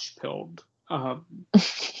rush pilled,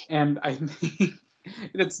 and I think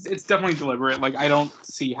it's definitely deliberate. Like I don't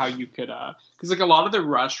see how you could because like a lot of the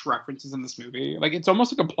Rush references in this movie, like it's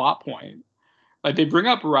almost like a plot point. Like they bring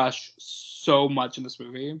up Rush so much in this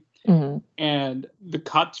movie, and the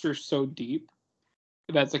cuts are so deep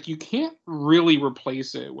that's like you can't really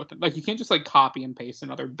replace it with like you can't just like copy and paste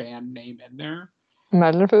another band name in there.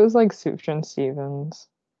 Imagine if it was like Sufjan Stevens.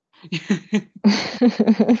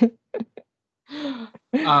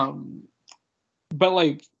 But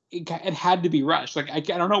like it had to be Rush. Like I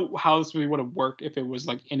don't know how this movie would have worked if it was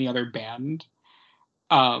like any other band.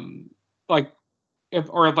 Like if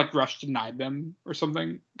like Rush denied them or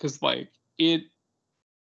something because like it's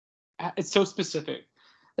so specific.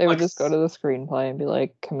 They would like, just go to the screenplay and be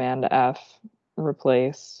like, Command F,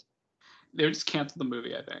 replace. They would just cancel the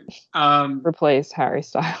movie, I think. Replace Harry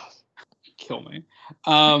Styles. Kill me.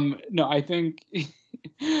 No, I think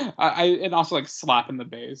I and also like slapping the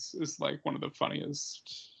bass is like one of the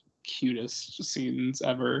funniest, cutest scenes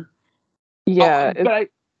ever. Yeah, but I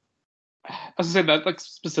was gonna say that like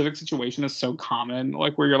specific situation is so common,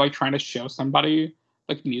 like where you're like trying to show somebody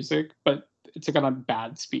like music, but it's like on a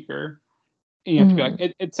bad speaker, and you have to be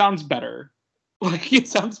like, it sounds better. Like it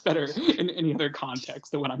sounds better in any other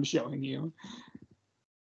context than what I'm showing you.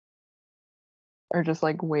 Or just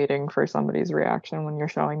like waiting for somebody's reaction when you're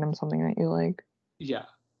showing them something that you like. Yeah.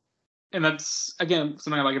 And that's again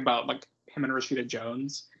something I like about like him and Rashida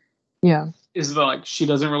Jones. Yeah. Is that like she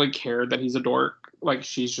doesn't really care that he's a dork. Like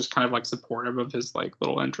she's just kind of like supportive of his like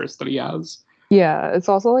little interests that he has. Yeah, it's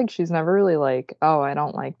also like she's never really like, oh, I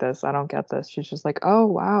don't like this, I don't get this. She's just like, oh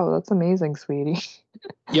wow, that's amazing, sweetie.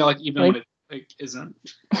 Yeah, like even like, when it like isn't.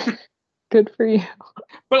 Good for you.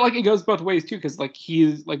 But like it goes both ways too, because like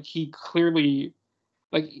he clearly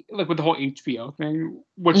like with the whole HBO thing,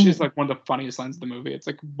 which is like one of the funniest lines of the movie. It's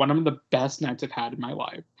like one of the best nights I've had in my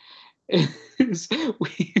life. Is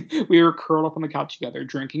we were curled up on the couch together,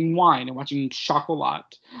 drinking wine and watching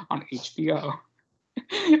Chocolat on HBO.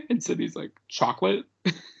 And Sydney's like, chocolate?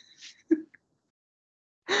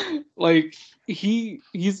 Like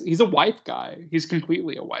he's a wife guy. He's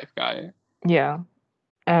completely a wife guy. Yeah.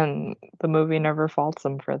 And the movie never faults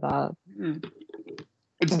him for that.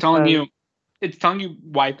 It's telling you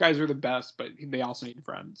wife guys are the best, but they also need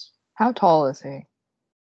friends. How tall is he?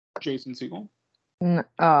 Jason Segel.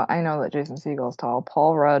 I know that Jason Segel's tall.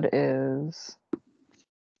 Paul Rudd is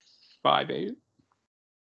 5'8".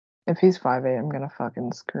 If he's 5'8", I'm gonna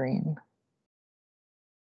fucking scream.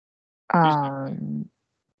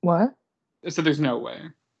 What? So there's no way.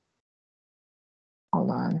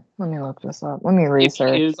 Hold on. Let me look this up. Let me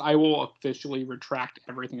research. If he is, I will officially retract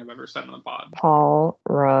everything I've ever said on the pod. Paul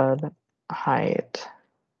Rudd height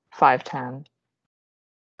 5'10".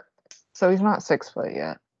 So he's not 6 foot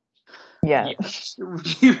yet. Yeah.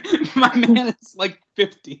 My man is like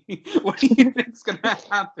 50. What do you think's gonna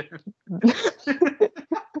happen?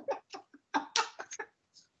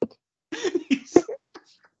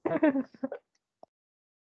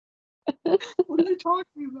 What are you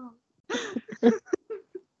talking about? What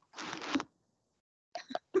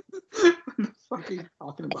the fuck are you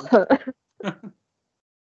talking about?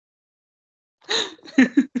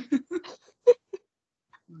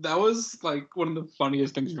 That was like one of the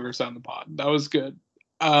funniest things you've ever said on the pod. That was good.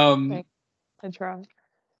 I tried.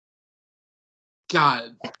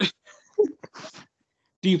 God.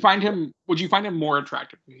 Would you find him more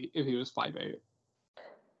attractive if he was 5'8"?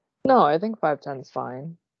 No, I think 5'10" is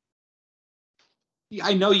fine. Yeah,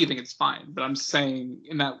 I know you think it's fine, but I'm saying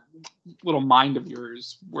in that little mind of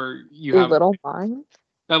yours where you have little mind?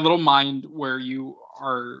 That little mind where you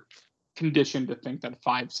are conditioned to think that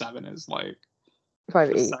 5'7" is like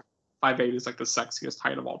 5'8". 5'8" is like the sexiest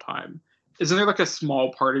height of all time. Isn't there like a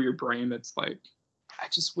small part of your brain that's like, I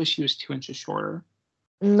just wish he was 2 inches shorter?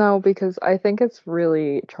 No, because I think it's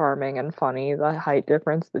really charming and funny, the height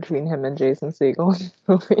difference between him and Jason Segel in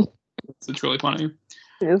the movie. It's really funny.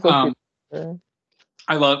 He is a Um, feature.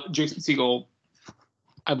 I love Jason Segel.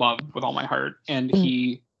 I love with all my heart, and Mhm.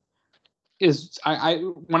 he is I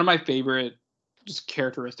one of my favorite just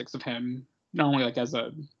characteristics of him, not only like as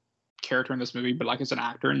a character in this movie, but like as an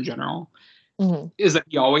actor in general, Mhm. is that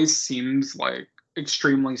he always seems like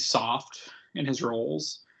extremely soft in his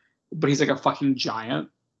roles, but he's like a fucking giant.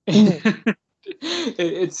 Mhm.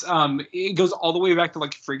 It goes all the way back to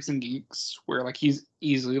like Freaks and Geeks, where like he's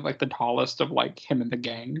easily like the tallest of like him and the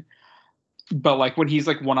gang. But like when he's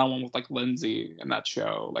like one on one with like Lindsay in that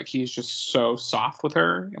show, like he's just so soft with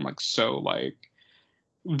her and like so like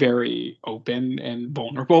very open and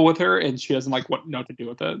vulnerable with her, and she doesn't like know what to do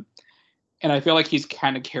with it. And I feel like he's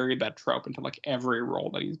kind of carried that trope into like every role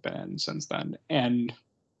that he's been in since then. And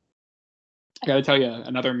I got to tell you,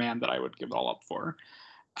 another man that I would give it all up for.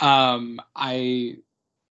 I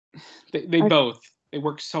they I both they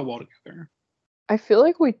work so well together. I feel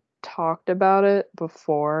like we talked about it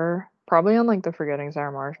before, probably on like the Forgetting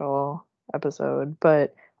Sarah Marshall episode,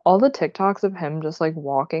 but all the TikToks of him just like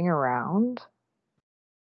walking around,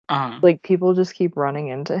 Uh, like people just keep running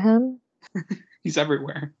into him. he's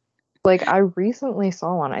everywhere. Like I recently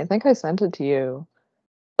saw one. I think I sent it to you.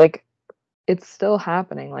 Like it's still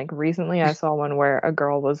happening. Like recently I saw one where a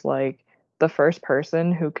girl was like the first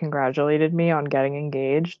person who congratulated me on getting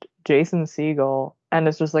engaged, Jason Segel, and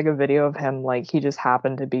it's just like a video of him like he just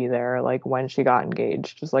happened to be there like when she got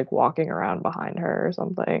engaged, just like walking around behind her or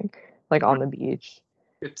something, like on the beach.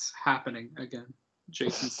 It's happening again.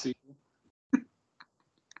 Jason Segel.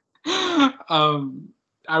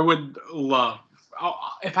 I would love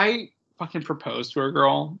if I fucking proposed to a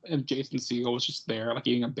girl and Jason Segel was just there, like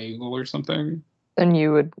eating a bagel or something. And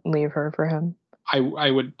you would leave her for him.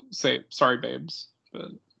 I would say sorry, babes,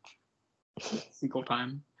 but Segel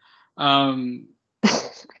time. Um,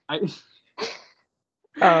 I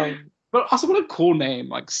um but also what a cool name,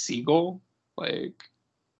 like Segel, like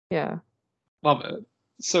yeah. love it,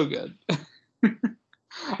 so good. I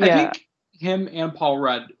Yeah. think him and Paul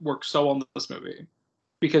Rudd work so well in this movie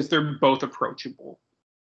because they're both approachable.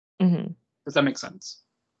 Hmm. Does that make sense?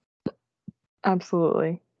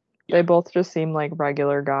 Absolutely. They Yeah. both just seem like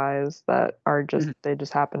regular guys that are just Mhm. they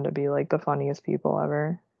just happen to be like the funniest people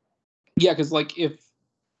ever. Yeah, because like if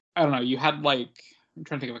I don't know, you had like I'm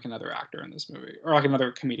trying to think of like another actor in this movie or like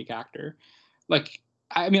another comedic actor. Like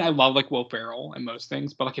I mean, I love like Will Ferrell and most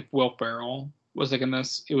things, but like if Will Ferrell was like in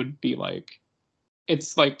this, it would be like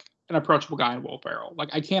it's like an approachable guy in Will Ferrell. Like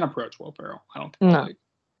I can't approach Will Ferrell. I don't think No. like,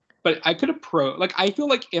 but I could approach. Like I feel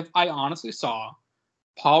like if I honestly saw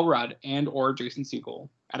Paul Rudd and or Jason Segel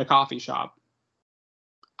at a coffee shop,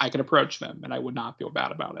 I could approach them and I would not feel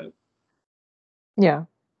bad about it. Yeah.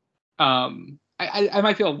 I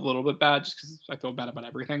might feel a little bit bad just because I feel bad about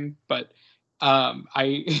everything, but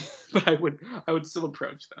I but I would still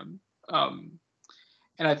approach them. Um,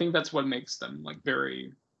 and I think that's what makes them like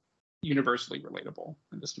very universally relatable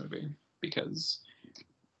in this movie because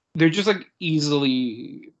they're just like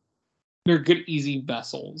they're good easy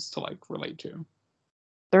vessels to like relate to.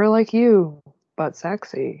 They're like you, but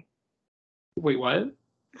sexy. Wait, what?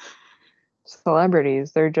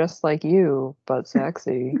 Celebrities, they're just like you, but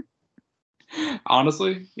sexy.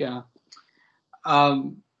 Honestly, yeah.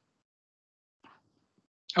 Um,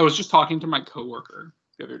 I was just talking to my coworker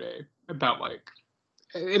the other day about like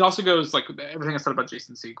it also goes like everything I said about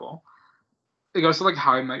Jason Segel. It goes to like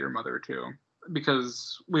How I Met Your Mother too,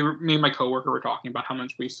 because me and my coworker were talking about how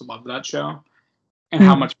much we used to love that show and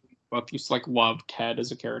how Mhm. much we both used to like love Ted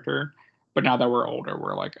as a character. But now that we're older,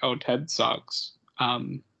 we're like, oh, Ted sucks.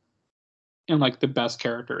 And like the best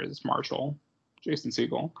character is Marshall, Jason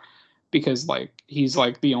Segel, because like he's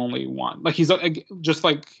like the only one. Like he's like, just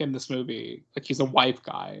like in this movie, like he's a wife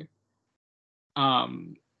guy.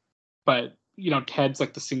 Um, but Ted's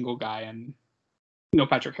like the single guy, and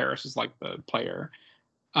Patrick Harris is like the player,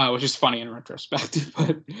 which is funny in retrospect.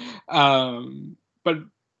 But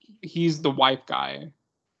he's the wife guy,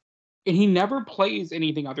 and he never plays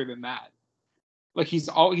anything other than that. Like he's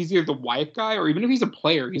either the wife guy or even if he's a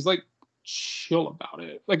player, he's like chill about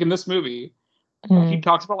it. Like in this movie, he Mhm.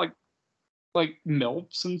 talks about like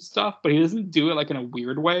milfs and stuff, but he doesn't do it like in a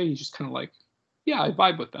weird way. He's just kind of like, yeah, I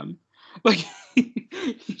vibe with them. Like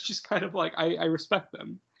he's just kind of like I respect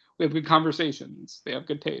them. We have good conversations. They have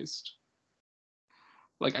good taste.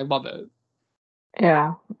 Like I love it.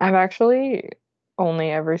 Yeah. I've actually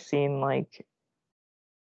only ever seen like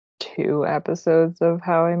two episodes of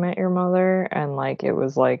How I Met Your Mother, and like it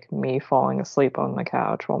was like me falling asleep on the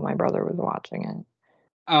couch while my brother was watching it.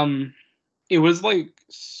 Um, it was like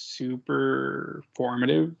super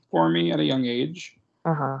formative for me at a young age.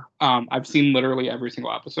 I've seen literally every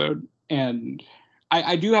single episode, and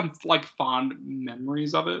I do have like fond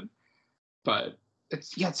memories of it. But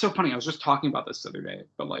it's so funny. I was just talking about this the other day,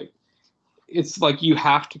 but like it's like you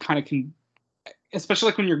have to kind of especially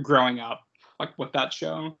like when you're growing up, like with that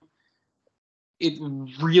show, it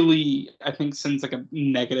really, I think, sends like a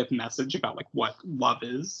negative message about like what love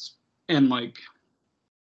is and like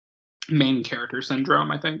main character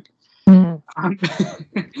syndrome, I think.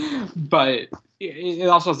 But it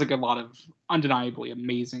also has like a lot of undeniably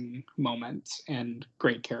amazing moments and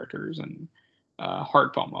great characters and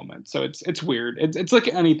heartfelt moments. So it's weird. It's like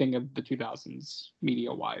anything of the 2000s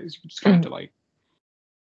media wise. You just kind of have to like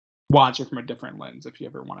watch it from a different lens if you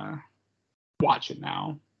ever want to watch it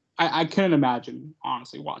now. I couldn't imagine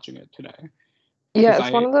honestly watching it today. Yeah,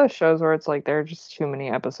 it's one of those shows where it's like there are just too many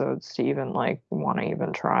episodes to even like want to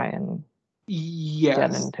even try and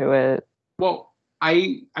get into it. Well,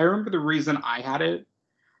 I remember the reason I had it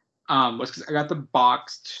was because I got the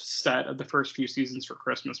boxed set of the first few seasons for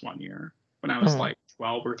Christmas one year when I was like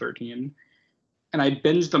 12 or 13, and I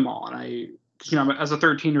binged them all. And as a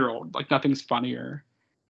 13-year-old, like nothing's funnier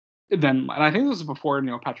than, and I think this was before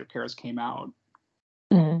Neil Patrick Harris came out.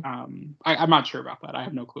 I'm not sure about that. I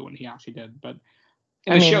have no clue when he actually did, but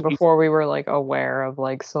before we were like aware of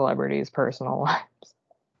like celebrities' personal lives.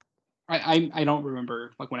 I don't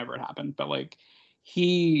remember like whenever it happened, but like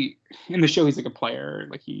he in the show he's like a player,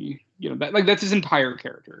 like he that's his entire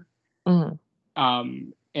character.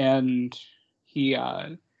 And he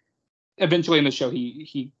eventually in the show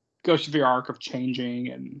he goes through the arc of changing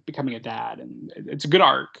and becoming a dad, and it's a good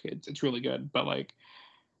arc. It's really good, but like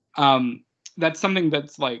that's something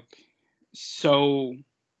that's like so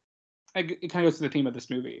it kind of goes to the theme of this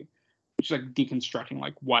movie, which is like deconstructing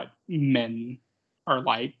like what men are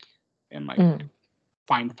like and like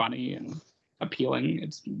find funny and appealing.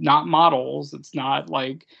 It's not models, it's not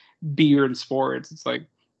like beer and sports, it's like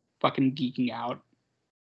fucking geeking out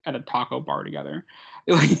at a taco bar together.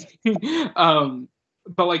 But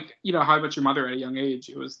like, How I Met Your Mother at a young age,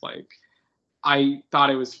 it was like I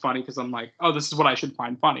thought it was funny because I'm like, oh, this is what I should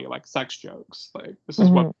find funny, like sex jokes. Like this is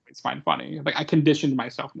what I find funny. Like I conditioned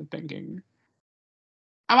myself into thinking.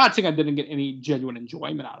 I'm not saying I didn't get any genuine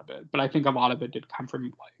enjoyment out of it, but I think a lot of it did come from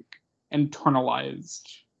like internalized,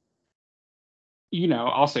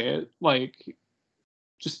 I'll say it, like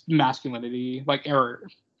just masculinity, like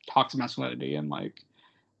toxic masculinity and like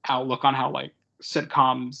outlook on how like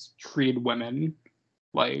sitcoms treated women,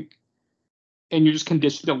 like, and you're just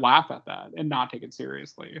conditioned to laugh at that and not take it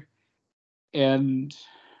seriously. And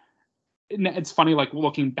it's funny, like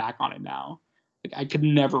looking back on it now, like I could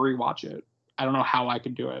never rewatch it. I don't know how I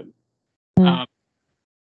could do it.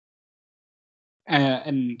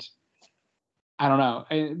 And I don't know.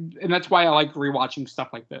 And that's why I like rewatching stuff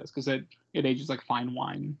like this, because it ages like fine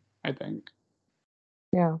wine, I think.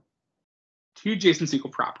 Yeah. 2 Jason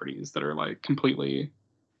Segel properties that are like completely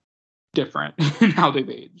different in how they've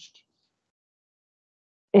aged.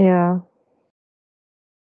 Yeah.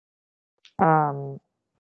 I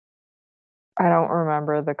don't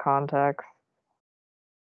remember the context,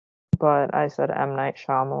 but I said M. Night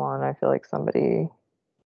Shyamalan. I feel like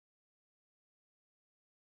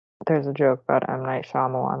there's a joke about M. Night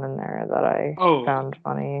Shyamalan in there that I found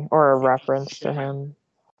funny, or a reference to him.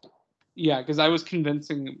 Yeah, because I was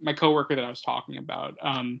convincing my coworker that I was talking about.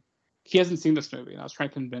 He hasn't seen this movie, and I was trying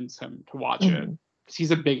to convince him to watch it because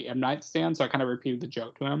he's a big M. Night stan. So I kind of repeated the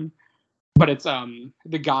joke to him. But it's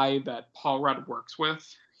the guy that Paul Rudd works with.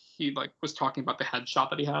 He like was talking about the headshot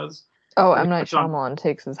that he has. Oh, M. Night Shyamalan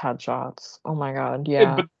takes his headshots. Oh my god,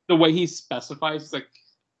 yeah. But the way he specifies, is like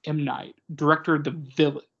M. Night, director of The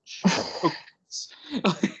Village.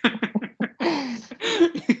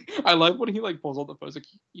 I love when he like pulls out the photos. Like,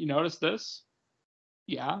 you notice this?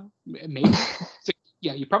 Yeah, maybe. Like,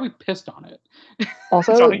 yeah, you probably pissed on it.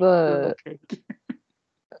 Also, the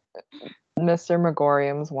Mr.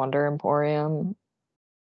 Megorium's Wonder Emporium.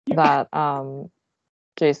 That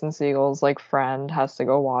Jason Segel's like friend has to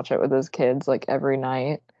go watch it with his kids like every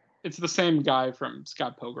night. It's the same guy from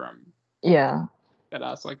Scott Pilgrim. Yeah. That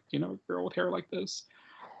asks like, a girl with hair like this.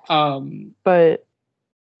 But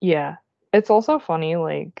yeah, it's also funny.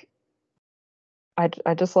 Like,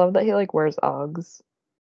 I just love that he like wears Uggs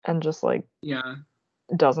and just like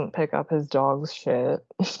doesn't pick up his dog's shit.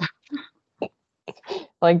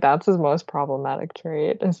 Like that's his most problematic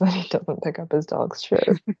trait, is that he doesn't pick up his dog's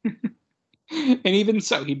shit. And even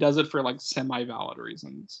so, he does it for like semi-valid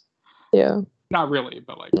reasons. Yeah. Not really,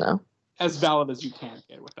 but like no. As valid as you can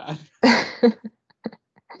get with that.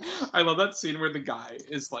 I love that scene where the guy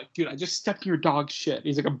is like, dude, I just stepped in your dog shit.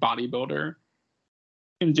 He's like a bodybuilder.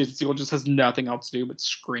 And Jason Segel just has nothing else to do but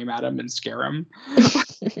scream at him and scare him.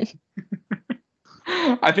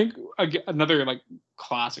 I think another like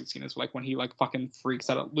classic scene is like when he like fucking freaks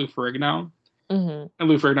out at Lou Ferrigno. Mm-hmm. And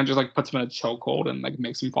Lou Ferrigno just like puts him in a chokehold and like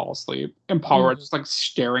makes him fall asleep. And Paul Rudd just like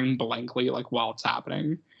staring blankly like while it's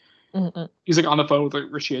happening. Mm-hmm. He's like on the phone with like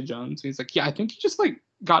Rashida Jones. And he's like, yeah, I think he just like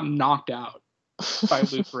got knocked out by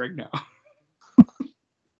Lou Ferrigno.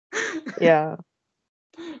 Yeah.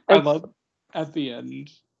 I love at the end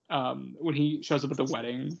when he shows up at the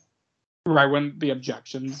wedding, right when the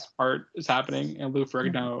objections part is happening, and Lou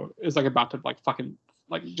Ferrigno is like about to like fucking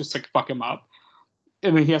like just like fuck him up,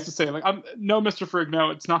 and then he has to say like, no, Mr.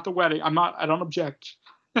 Ferrigno, it's not the wedding. I don't object.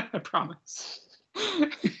 I promise.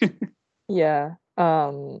 Yeah.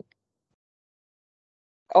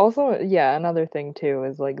 Also, yeah, another thing too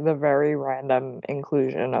is like the very random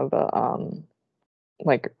inclusion of a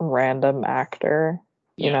like random actor,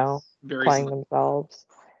 you know, playing themselves.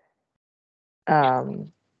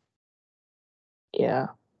 Yeah.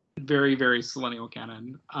 Very, very Sellennial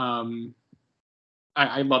canon.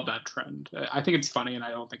 I love that trend. I think it's funny, and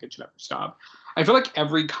I don't think it should ever stop. I feel like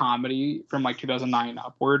every comedy from like 2009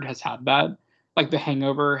 upward has had that. Like The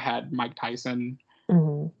Hangover had Mike Tyson.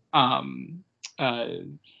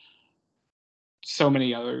 So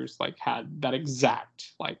many others like had that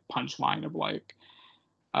exact like punchline of like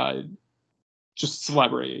just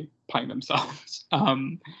celebrity playing themselves.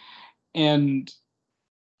 And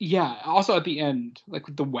yeah, also at the end, like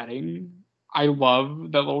with the wedding, I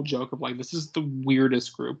love that little joke of like, this is the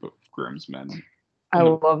weirdest group of groomsmen. I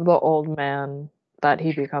love the old man that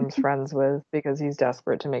he becomes friends with because he's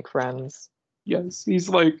desperate to make friends. Yes, he's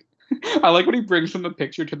like, I like when he brings him the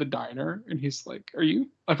picture to the diner, and he's like, "Are you?"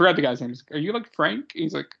 I forgot the guy's name. He's like, "Are you like Frank?" And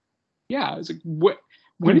he's like, "Yeah." He's like, "What?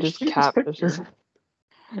 When did you take this picture?"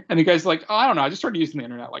 And the guy's like, "Oh, I don't know. I just started using the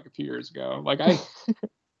internet like a few years ago. Like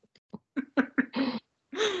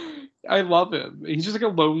I love him. He's just like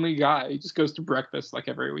a lonely guy. He just goes to breakfast like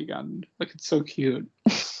every weekend. Like it's so cute."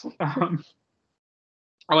 I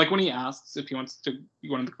like when he asks if he wants to be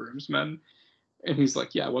one of the groomsmen, and he's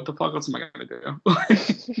like, "Yeah, what the fuck else am I gonna do?"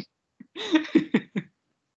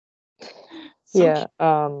 Yeah.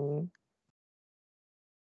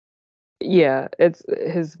 Yeah, it's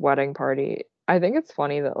his wedding party. I think it's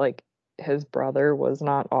funny that like his brother was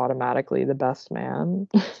not automatically the best man.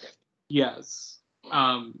 Yes.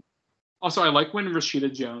 Also, I like when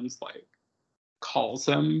Rashida Jones like calls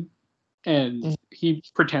him, and he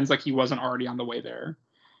pretends like he wasn't already on the way there,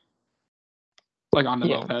 like on the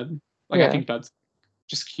moped. Like I think that's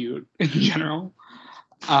just cute in general.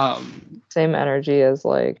 Same energy as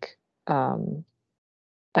like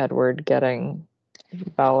Edward getting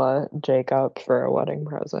Bella Jacob for a wedding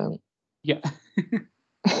present. Yeah.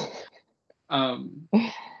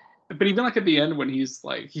 But even like at the end when he's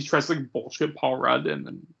like he tries to like bullshit Paul Rudd, and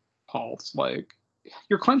then Paul's like,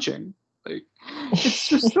 "You're clenching." Like it's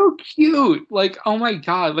just so cute. Like, oh my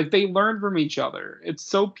god, like they learn from each other. It's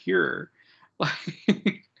so pure.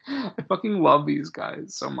 Like I fucking love these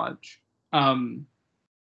guys so much. I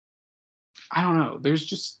don't know. There's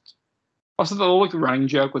just also the little like running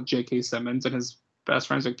joke with J.K. Simmons and his best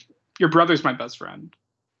friend's like, "Your brother's my best friend,"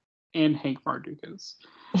 and Hank Mardukas.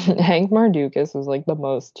 Hank Mardukas is like the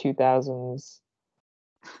most 2000s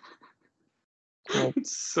like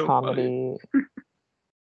it's so comedy.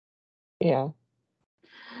 Yeah.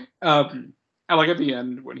 I like at the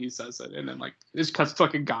end when he says it, and then like it cuts to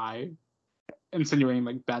like a guy insinuating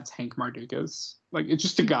like that's Hank Mardukas. Like it's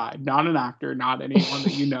just a guy, not an actor, not anyone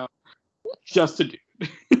that you know, just a dude.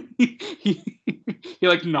 he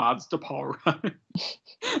like nods to Paul Rudd.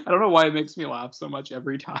 I don't know why it makes me laugh so much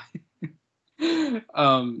every time.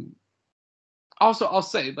 Also, I'll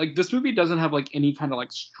say like this movie doesn't have like any kind of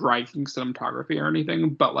like striking cinematography or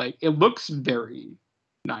anything, but like it looks very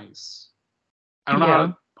nice. I don't know how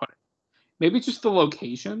to put it. Maybe it's just the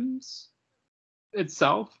locations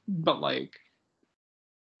itself, but like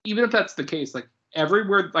even if that's the case, like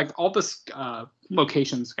everywhere, like all the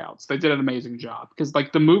location scouts, they did an amazing job because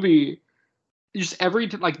like the movie, just every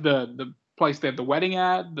like the place they had the wedding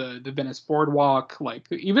at, the Venice boardwalk,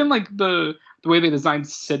 like even like the way they designed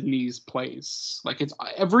Sydney's place, like it's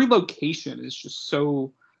every location is just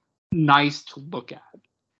so nice to look at.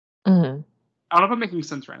 Mm-hmm. I don't know if I'm making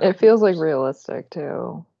sense right now. It feels like realistic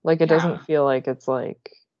too. Like it doesn't feel like it's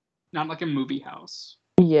like not like a movie house.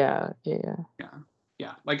 Yeah.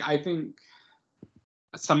 Like I think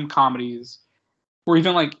some comedies, or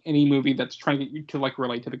even like any movie that's trying to get you to like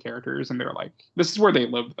relate to the characters, and they're like, "This is where they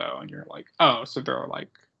live," though, and you're like, "Oh, so they're like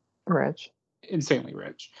rich." insanely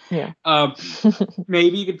rich. Yeah.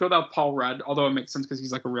 Maybe you could throw that Paul Rudd, although it makes sense because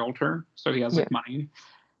he's like a realtor, so he has like money.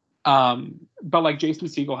 But like Jason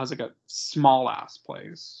Segel has like a small ass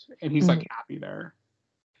place, and he's like happy there.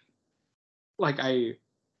 Like I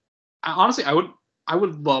honestly, I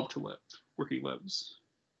would love to live where he lives.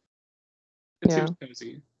 It seems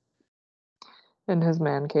cozy. In his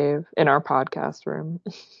man cave, in our podcast room.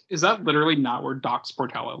 Is that literally not where Doc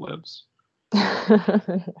Sportella lives?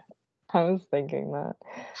 I was thinking that.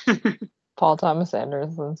 Paul Thomas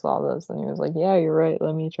Anderson saw this and he was like, yeah, you're right,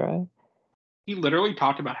 let me try. He literally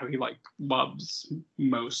talked about how he like loves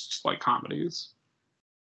most like comedies.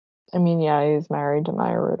 I mean, yeah, he's married to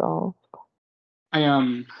Maya Rudolph.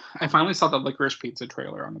 I finally saw the Licorice Pizza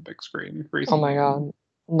trailer on the big screen recently. Oh my god.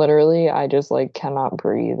 Literally, I just like cannot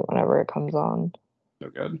breathe whenever it comes on. So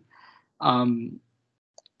good.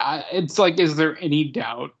 It's like, is there any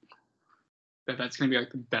doubt that that's gonna be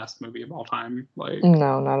like the best movie of all time? Like,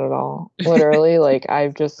 no, not at all. Literally, like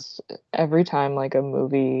I've just every time like a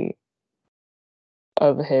movie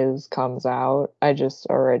of his comes out, I just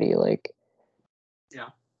already like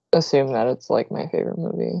assume that it's like my favorite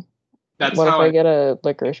movie. That's what if how I get a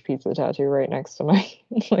Licorice Pizza tattoo right next to my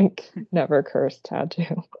like never cursed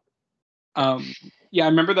tattoo? Yeah, I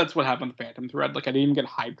remember that's what happened with Phantom Thread. Like I didn't even get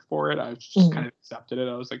hyped for it. I just kind of accepted it.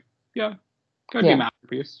 I was like, yeah, gotta be a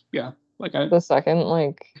masterpiece. Yeah. Like the second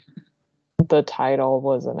like the title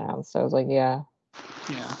was announced, I was like, yeah.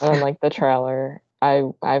 Yeah. And then like the trailer,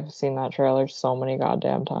 I've seen that trailer so many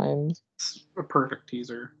goddamn times. It's a perfect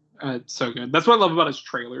teaser. It's so good. That's what I love about his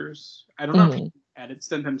trailers. I don't know if he edits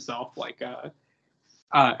them himself. Like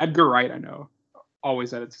Edgar Wright, I know,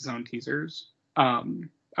 always edits his own teasers. I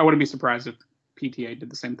wouldn't be surprised if PTA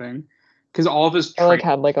did the same thing, because all of his like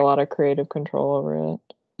had like a lot of creative control over it.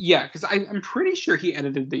 Yeah, because I'm pretty sure he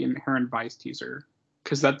edited the Inherent Vice teaser,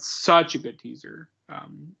 because that's such a good teaser.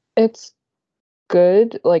 It's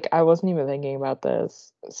good. Like I wasn't even thinking about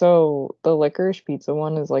this. So the Licorice Pizza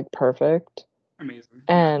one is like perfect. Amazing.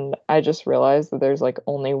 And I just realized that there's like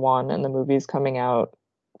only one, and the movie's coming out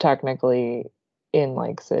technically in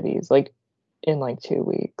like cities, like in like 2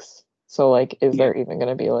 weeks. So like, is there even going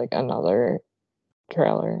to be like another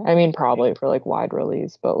trailer? I mean, probably for like wide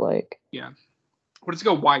release, but like, what does it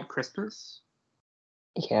go wide Christmas?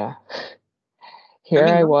 Yeah. Here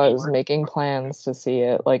I was making plans to see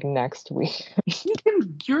it like next week.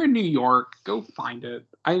 You're in New York. Go find it.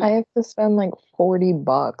 I have to spend like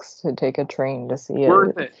 $40 to take a train to see it.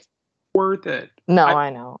 Worth it. No, I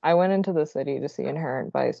know. I went into the city to see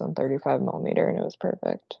Inherent Vice on 35mm and it was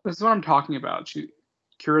perfect. This is what I'm talking about.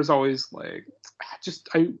 Kira's always like,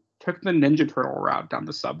 I took the Ninja Turtle route down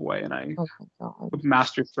the subway and with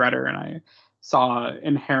Master Threader, and I saw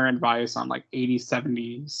Inherent Vice on like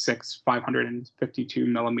 8076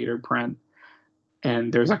 552mm print,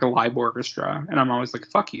 and there's like a live orchestra, and I'm always like,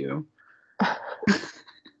 fuck you.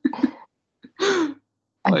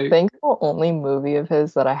 I think the only movie of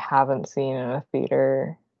his that I haven't seen in a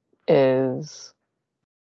theater is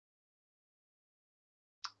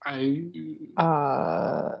I've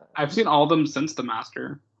seen all of them since The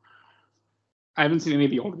Master. I haven't seen any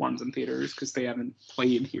of the old ones in theaters because they haven't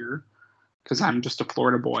played here, because I'm just a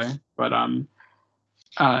Florida boy. But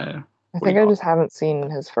I think I just haven't seen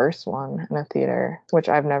his first one in a theater, which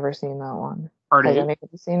I've never seen that one. Part 8? Has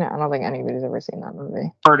anybody seen it? I don't think anybody's ever seen that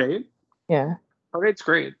movie. Part 8? Yeah. Part 8's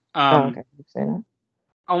great. Okay, you've seen it.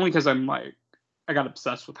 Only because I'm like, I got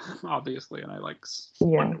obsessed with him, obviously, and I like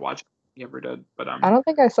wanted to watch it. He ever did, but I don't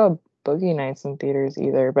think I saw Boogie Nights in theaters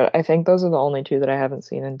either, but I think those are the only two that I haven't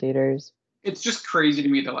seen in theaters. It's just crazy to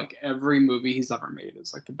me that like every movie he's ever made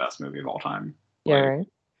is like the best movie of all time. Yeah, right.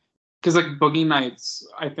 Because like Boogie Nights,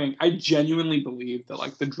 I genuinely believe that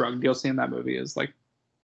like the drug deal scene in that movie is like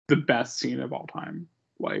the best scene of all time.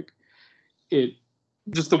 Like it,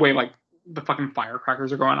 just the way like the fucking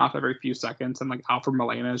firecrackers are going off every few seconds, and like Alfred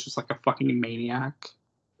Molina is just like a fucking maniac.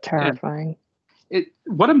 Terrifying.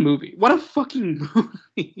 What a movie! What a fucking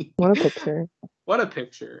movie! What a picture! What a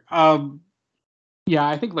picture! Yeah,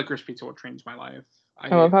 I think Licorice Pizza will change my life. I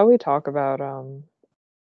love how we talk about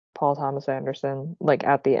Paul Thomas Anderson like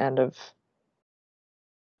at the end of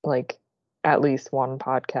like at least one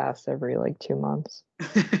podcast every like 2 months.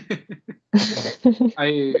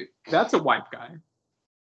 That's a white guy.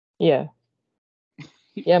 Yeah.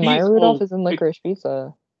 Yeah, Maya Rudolph is in Licorice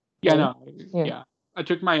Pizza. Yeah, no. Yeah. I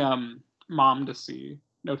took my mom to see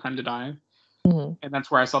No Time to Die. Mm-hmm. And that's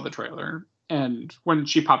where I saw the trailer. And when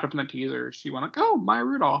she popped up in the teaser, she went like, "Oh, Maya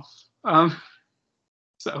Rudolph."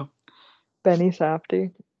 So Benny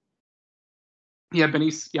Safdie. Yeah,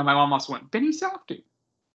 my mom also went, "Benny Safdie."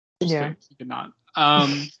 Just Yeah. kidding. You did not.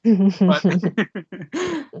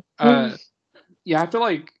 But yeah, I have to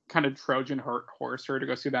like kind of Trojan horse her to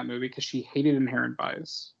go see that movie because she hated Inherent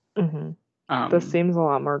Vice. This seems a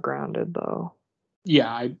lot more grounded though.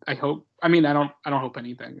 Yeah, I hope. I mean, I don't hope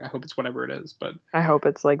anything. I hope it's whatever it is, but I hope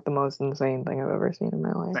it's like the most insane thing I've ever seen in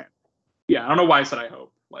my life. Yeah, I don't know why I said I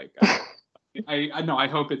hope. Like, I know I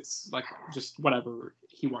hope it's like just whatever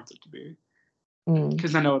he wants it to be,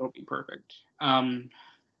 because I know it'll be perfect.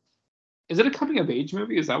 Is it a coming of age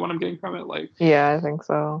movie? Is that what I'm getting from it? Like, yeah, I think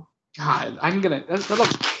so. God, that'll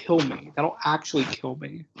kill me. That'll actually kill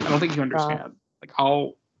me. I don't think you understand. Like,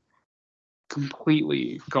 I'll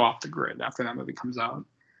completely go off the grid after that movie comes out.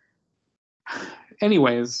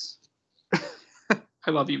 Anyways,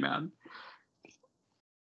 I love you, man.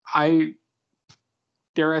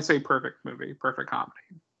 Dare I say perfect movie, perfect comedy.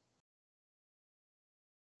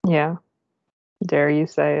 Yeah. Dare you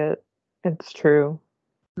say it. It's true.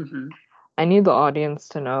 Mm-hmm. I need the audience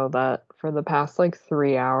to know that for the past like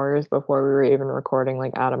 3 hours before we were even recording,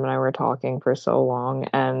 like Adam and I were talking for so long,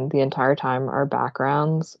 and the entire time our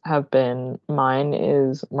backgrounds have been mine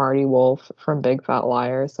is Marty Wolf from Big Fat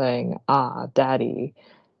Liar saying, "Ah, Daddy,"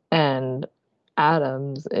 and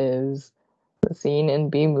Adam's is the scene in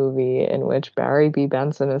B Movie in which Barry B.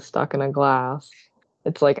 Benson is stuck in a glass.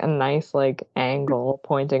 It's like a nice like angle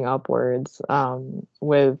pointing upwards,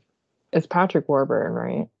 with it's Patrick Warburton,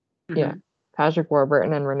 right? Mm-hmm. Yeah. Patrick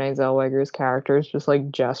Warburton and Renee Zellweger's characters just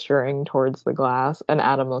like gesturing towards the glass, and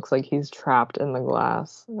Adam looks like he's trapped in the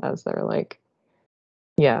glass as they're like,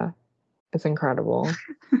 yeah, it's incredible.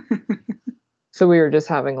 So we were just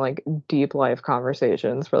having like deep life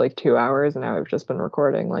conversations for like 2 hours, and now we've just been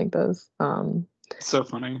recording like this. So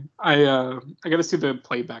funny. I got to see the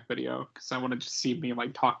playback video because I wanted to see me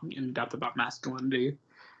like talking in depth about masculinity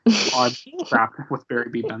while I'm trapped with Barry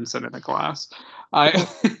B. Benson in a glass.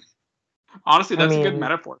 Honestly, that's a good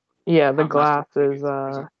metaphor. Yeah, the glass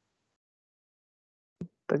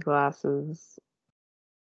is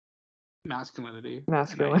masculinity.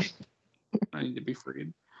 Masculinity. I need to be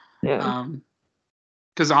freed. Yeah.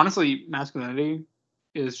 Because honestly, masculinity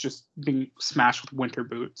is just being smashed with winter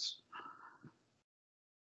boots.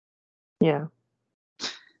 Yeah.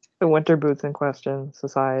 The winter boots in question,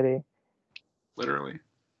 society. Literally.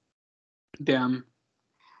 Damn.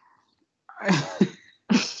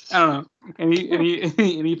 I don't know.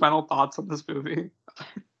 Any final thoughts on this movie?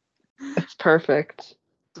 It's perfect.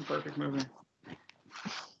 It's a perfect movie.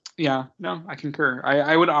 Yeah, no, I concur.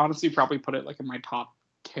 I would honestly probably put it like in my top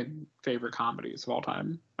 10 favorite comedies of all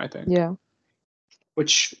time, I think. Yeah.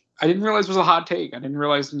 Which I didn't realize was a hot take. I didn't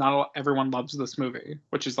realize not everyone loves this movie,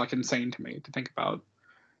 which is like insane to me to think about.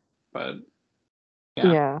 But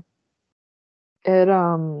yeah. It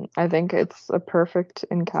I think it's a perfect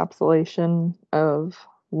encapsulation of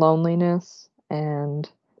loneliness and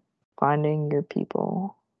finding your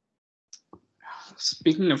people.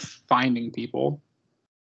 Speaking of finding people,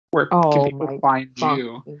 where can people find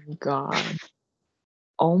you? God.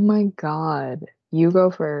 Oh my God. You go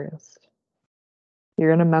first.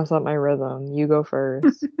 You're gonna mess up my rhythm. You go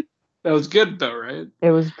first. That was good though, right?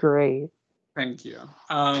 It was great. Thank you.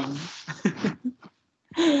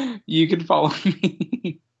 You can follow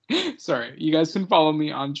me. Sorry, you guys can follow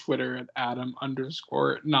me on Twitter at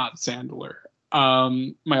Adam_not Sandler.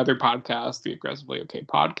 My other podcast, the Aggressively Okay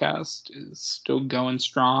podcast, is still going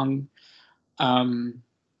strong. I don't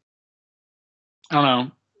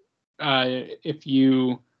know. If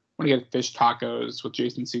you want to get fish tacos with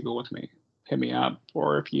Jason Segel with me, hit me up.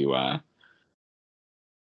 Or if you want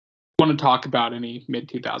to talk about any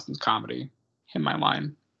mid-2000s comedy, hit my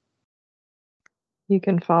line. You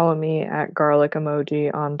can follow me at Garlic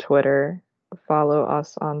Emoji on Twitter. Follow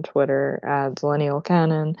us on Twitter at Zillennial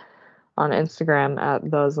Canon, on Instagram at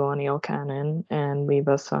The Zillennial Canon, and leave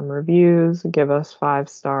us some reviews. Give us 5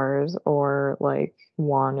 stars or like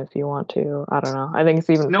 1 if you want to. I don't know. I think it's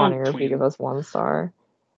even funnier if you give us 1 star.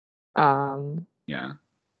 Yeah.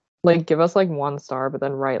 Like give us like 1 star, but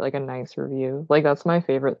then write like a nice review. Like that's my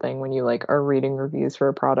favorite thing when you like are reading reviews for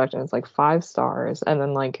a product and it's like 5 stars, and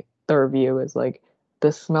then like the review is like,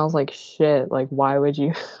 this smells like shit. Like why would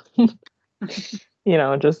you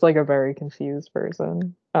just like a very confused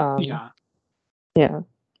person. Yeah.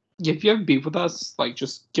 If you have beef with us, like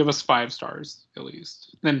just give us 5 stars at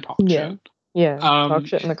least. Then talk shit. Yeah. Talk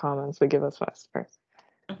shit in the comments, but give us 5 stars.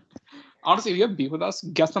 Honestly, if you have beef with us,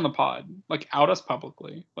 guest on the pod. Like out us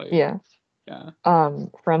publicly. Like yeah.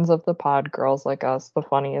 Friends of the pod, girls like us, the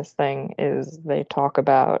funniest thing is they talk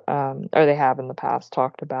about, or they have in the past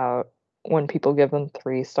talked about when people give them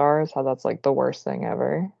 3 stars, how that's like the worst thing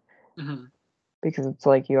ever. Mm-hmm. Because it's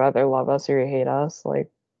like you either love us or you hate us.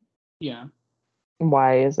 Like Yeah.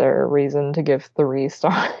 Why is there a reason to give 3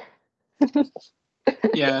 stars?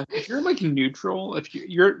 Yeah, if you're like neutral, if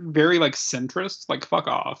you're very like centrist, like fuck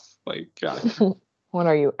off. Like, get out of here. What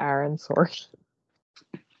are you, Aaron Sorkin?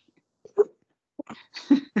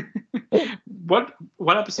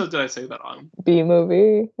 What episode did I say that on? B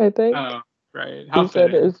movie, I think. Oh, right. How He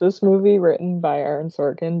said, fitting. "Is this movie written by Aaron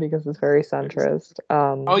Sorkin because it's very centrist?"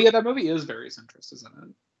 Oh yeah, that movie is very centrist,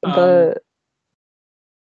 isn't it?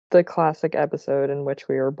 The classic episode in which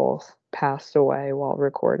we were both passed away while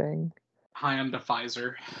recording. High on the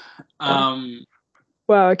Pfizer.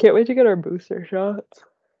 Wow, I can't wait to get our booster shots.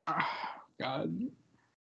 God.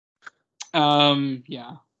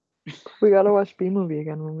 Yeah. We gotta watch B movie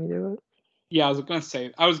again when we do it. Yeah, I was gonna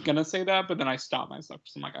say that, but then I stopped myself.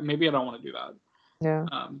 So I'm like, maybe I don't want to do that. Yeah.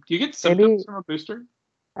 Do you get symptoms from a booster?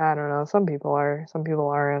 I don't know. Some people are. Some people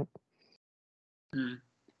aren't. Hmm.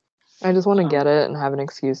 I just want to get it and have an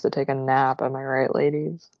excuse to take a nap. Am I right,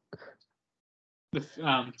 ladies? The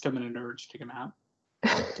feminine urge to take a nap.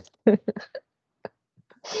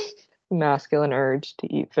 Masculine urge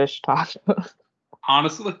to eat fish tacos.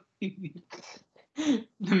 Honestly, the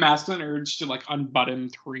masculine urge to like unbutton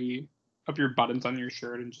 3 of your buttons on your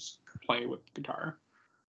shirt and just play with the guitar.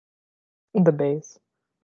 The bass.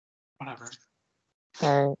 Whatever.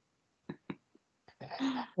 All right.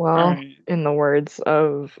 Well, All right. in the words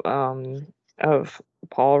of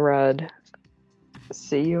Paul Rudd,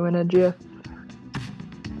 see you in a jiff.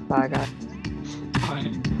 Bye, guys.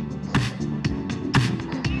 Bye.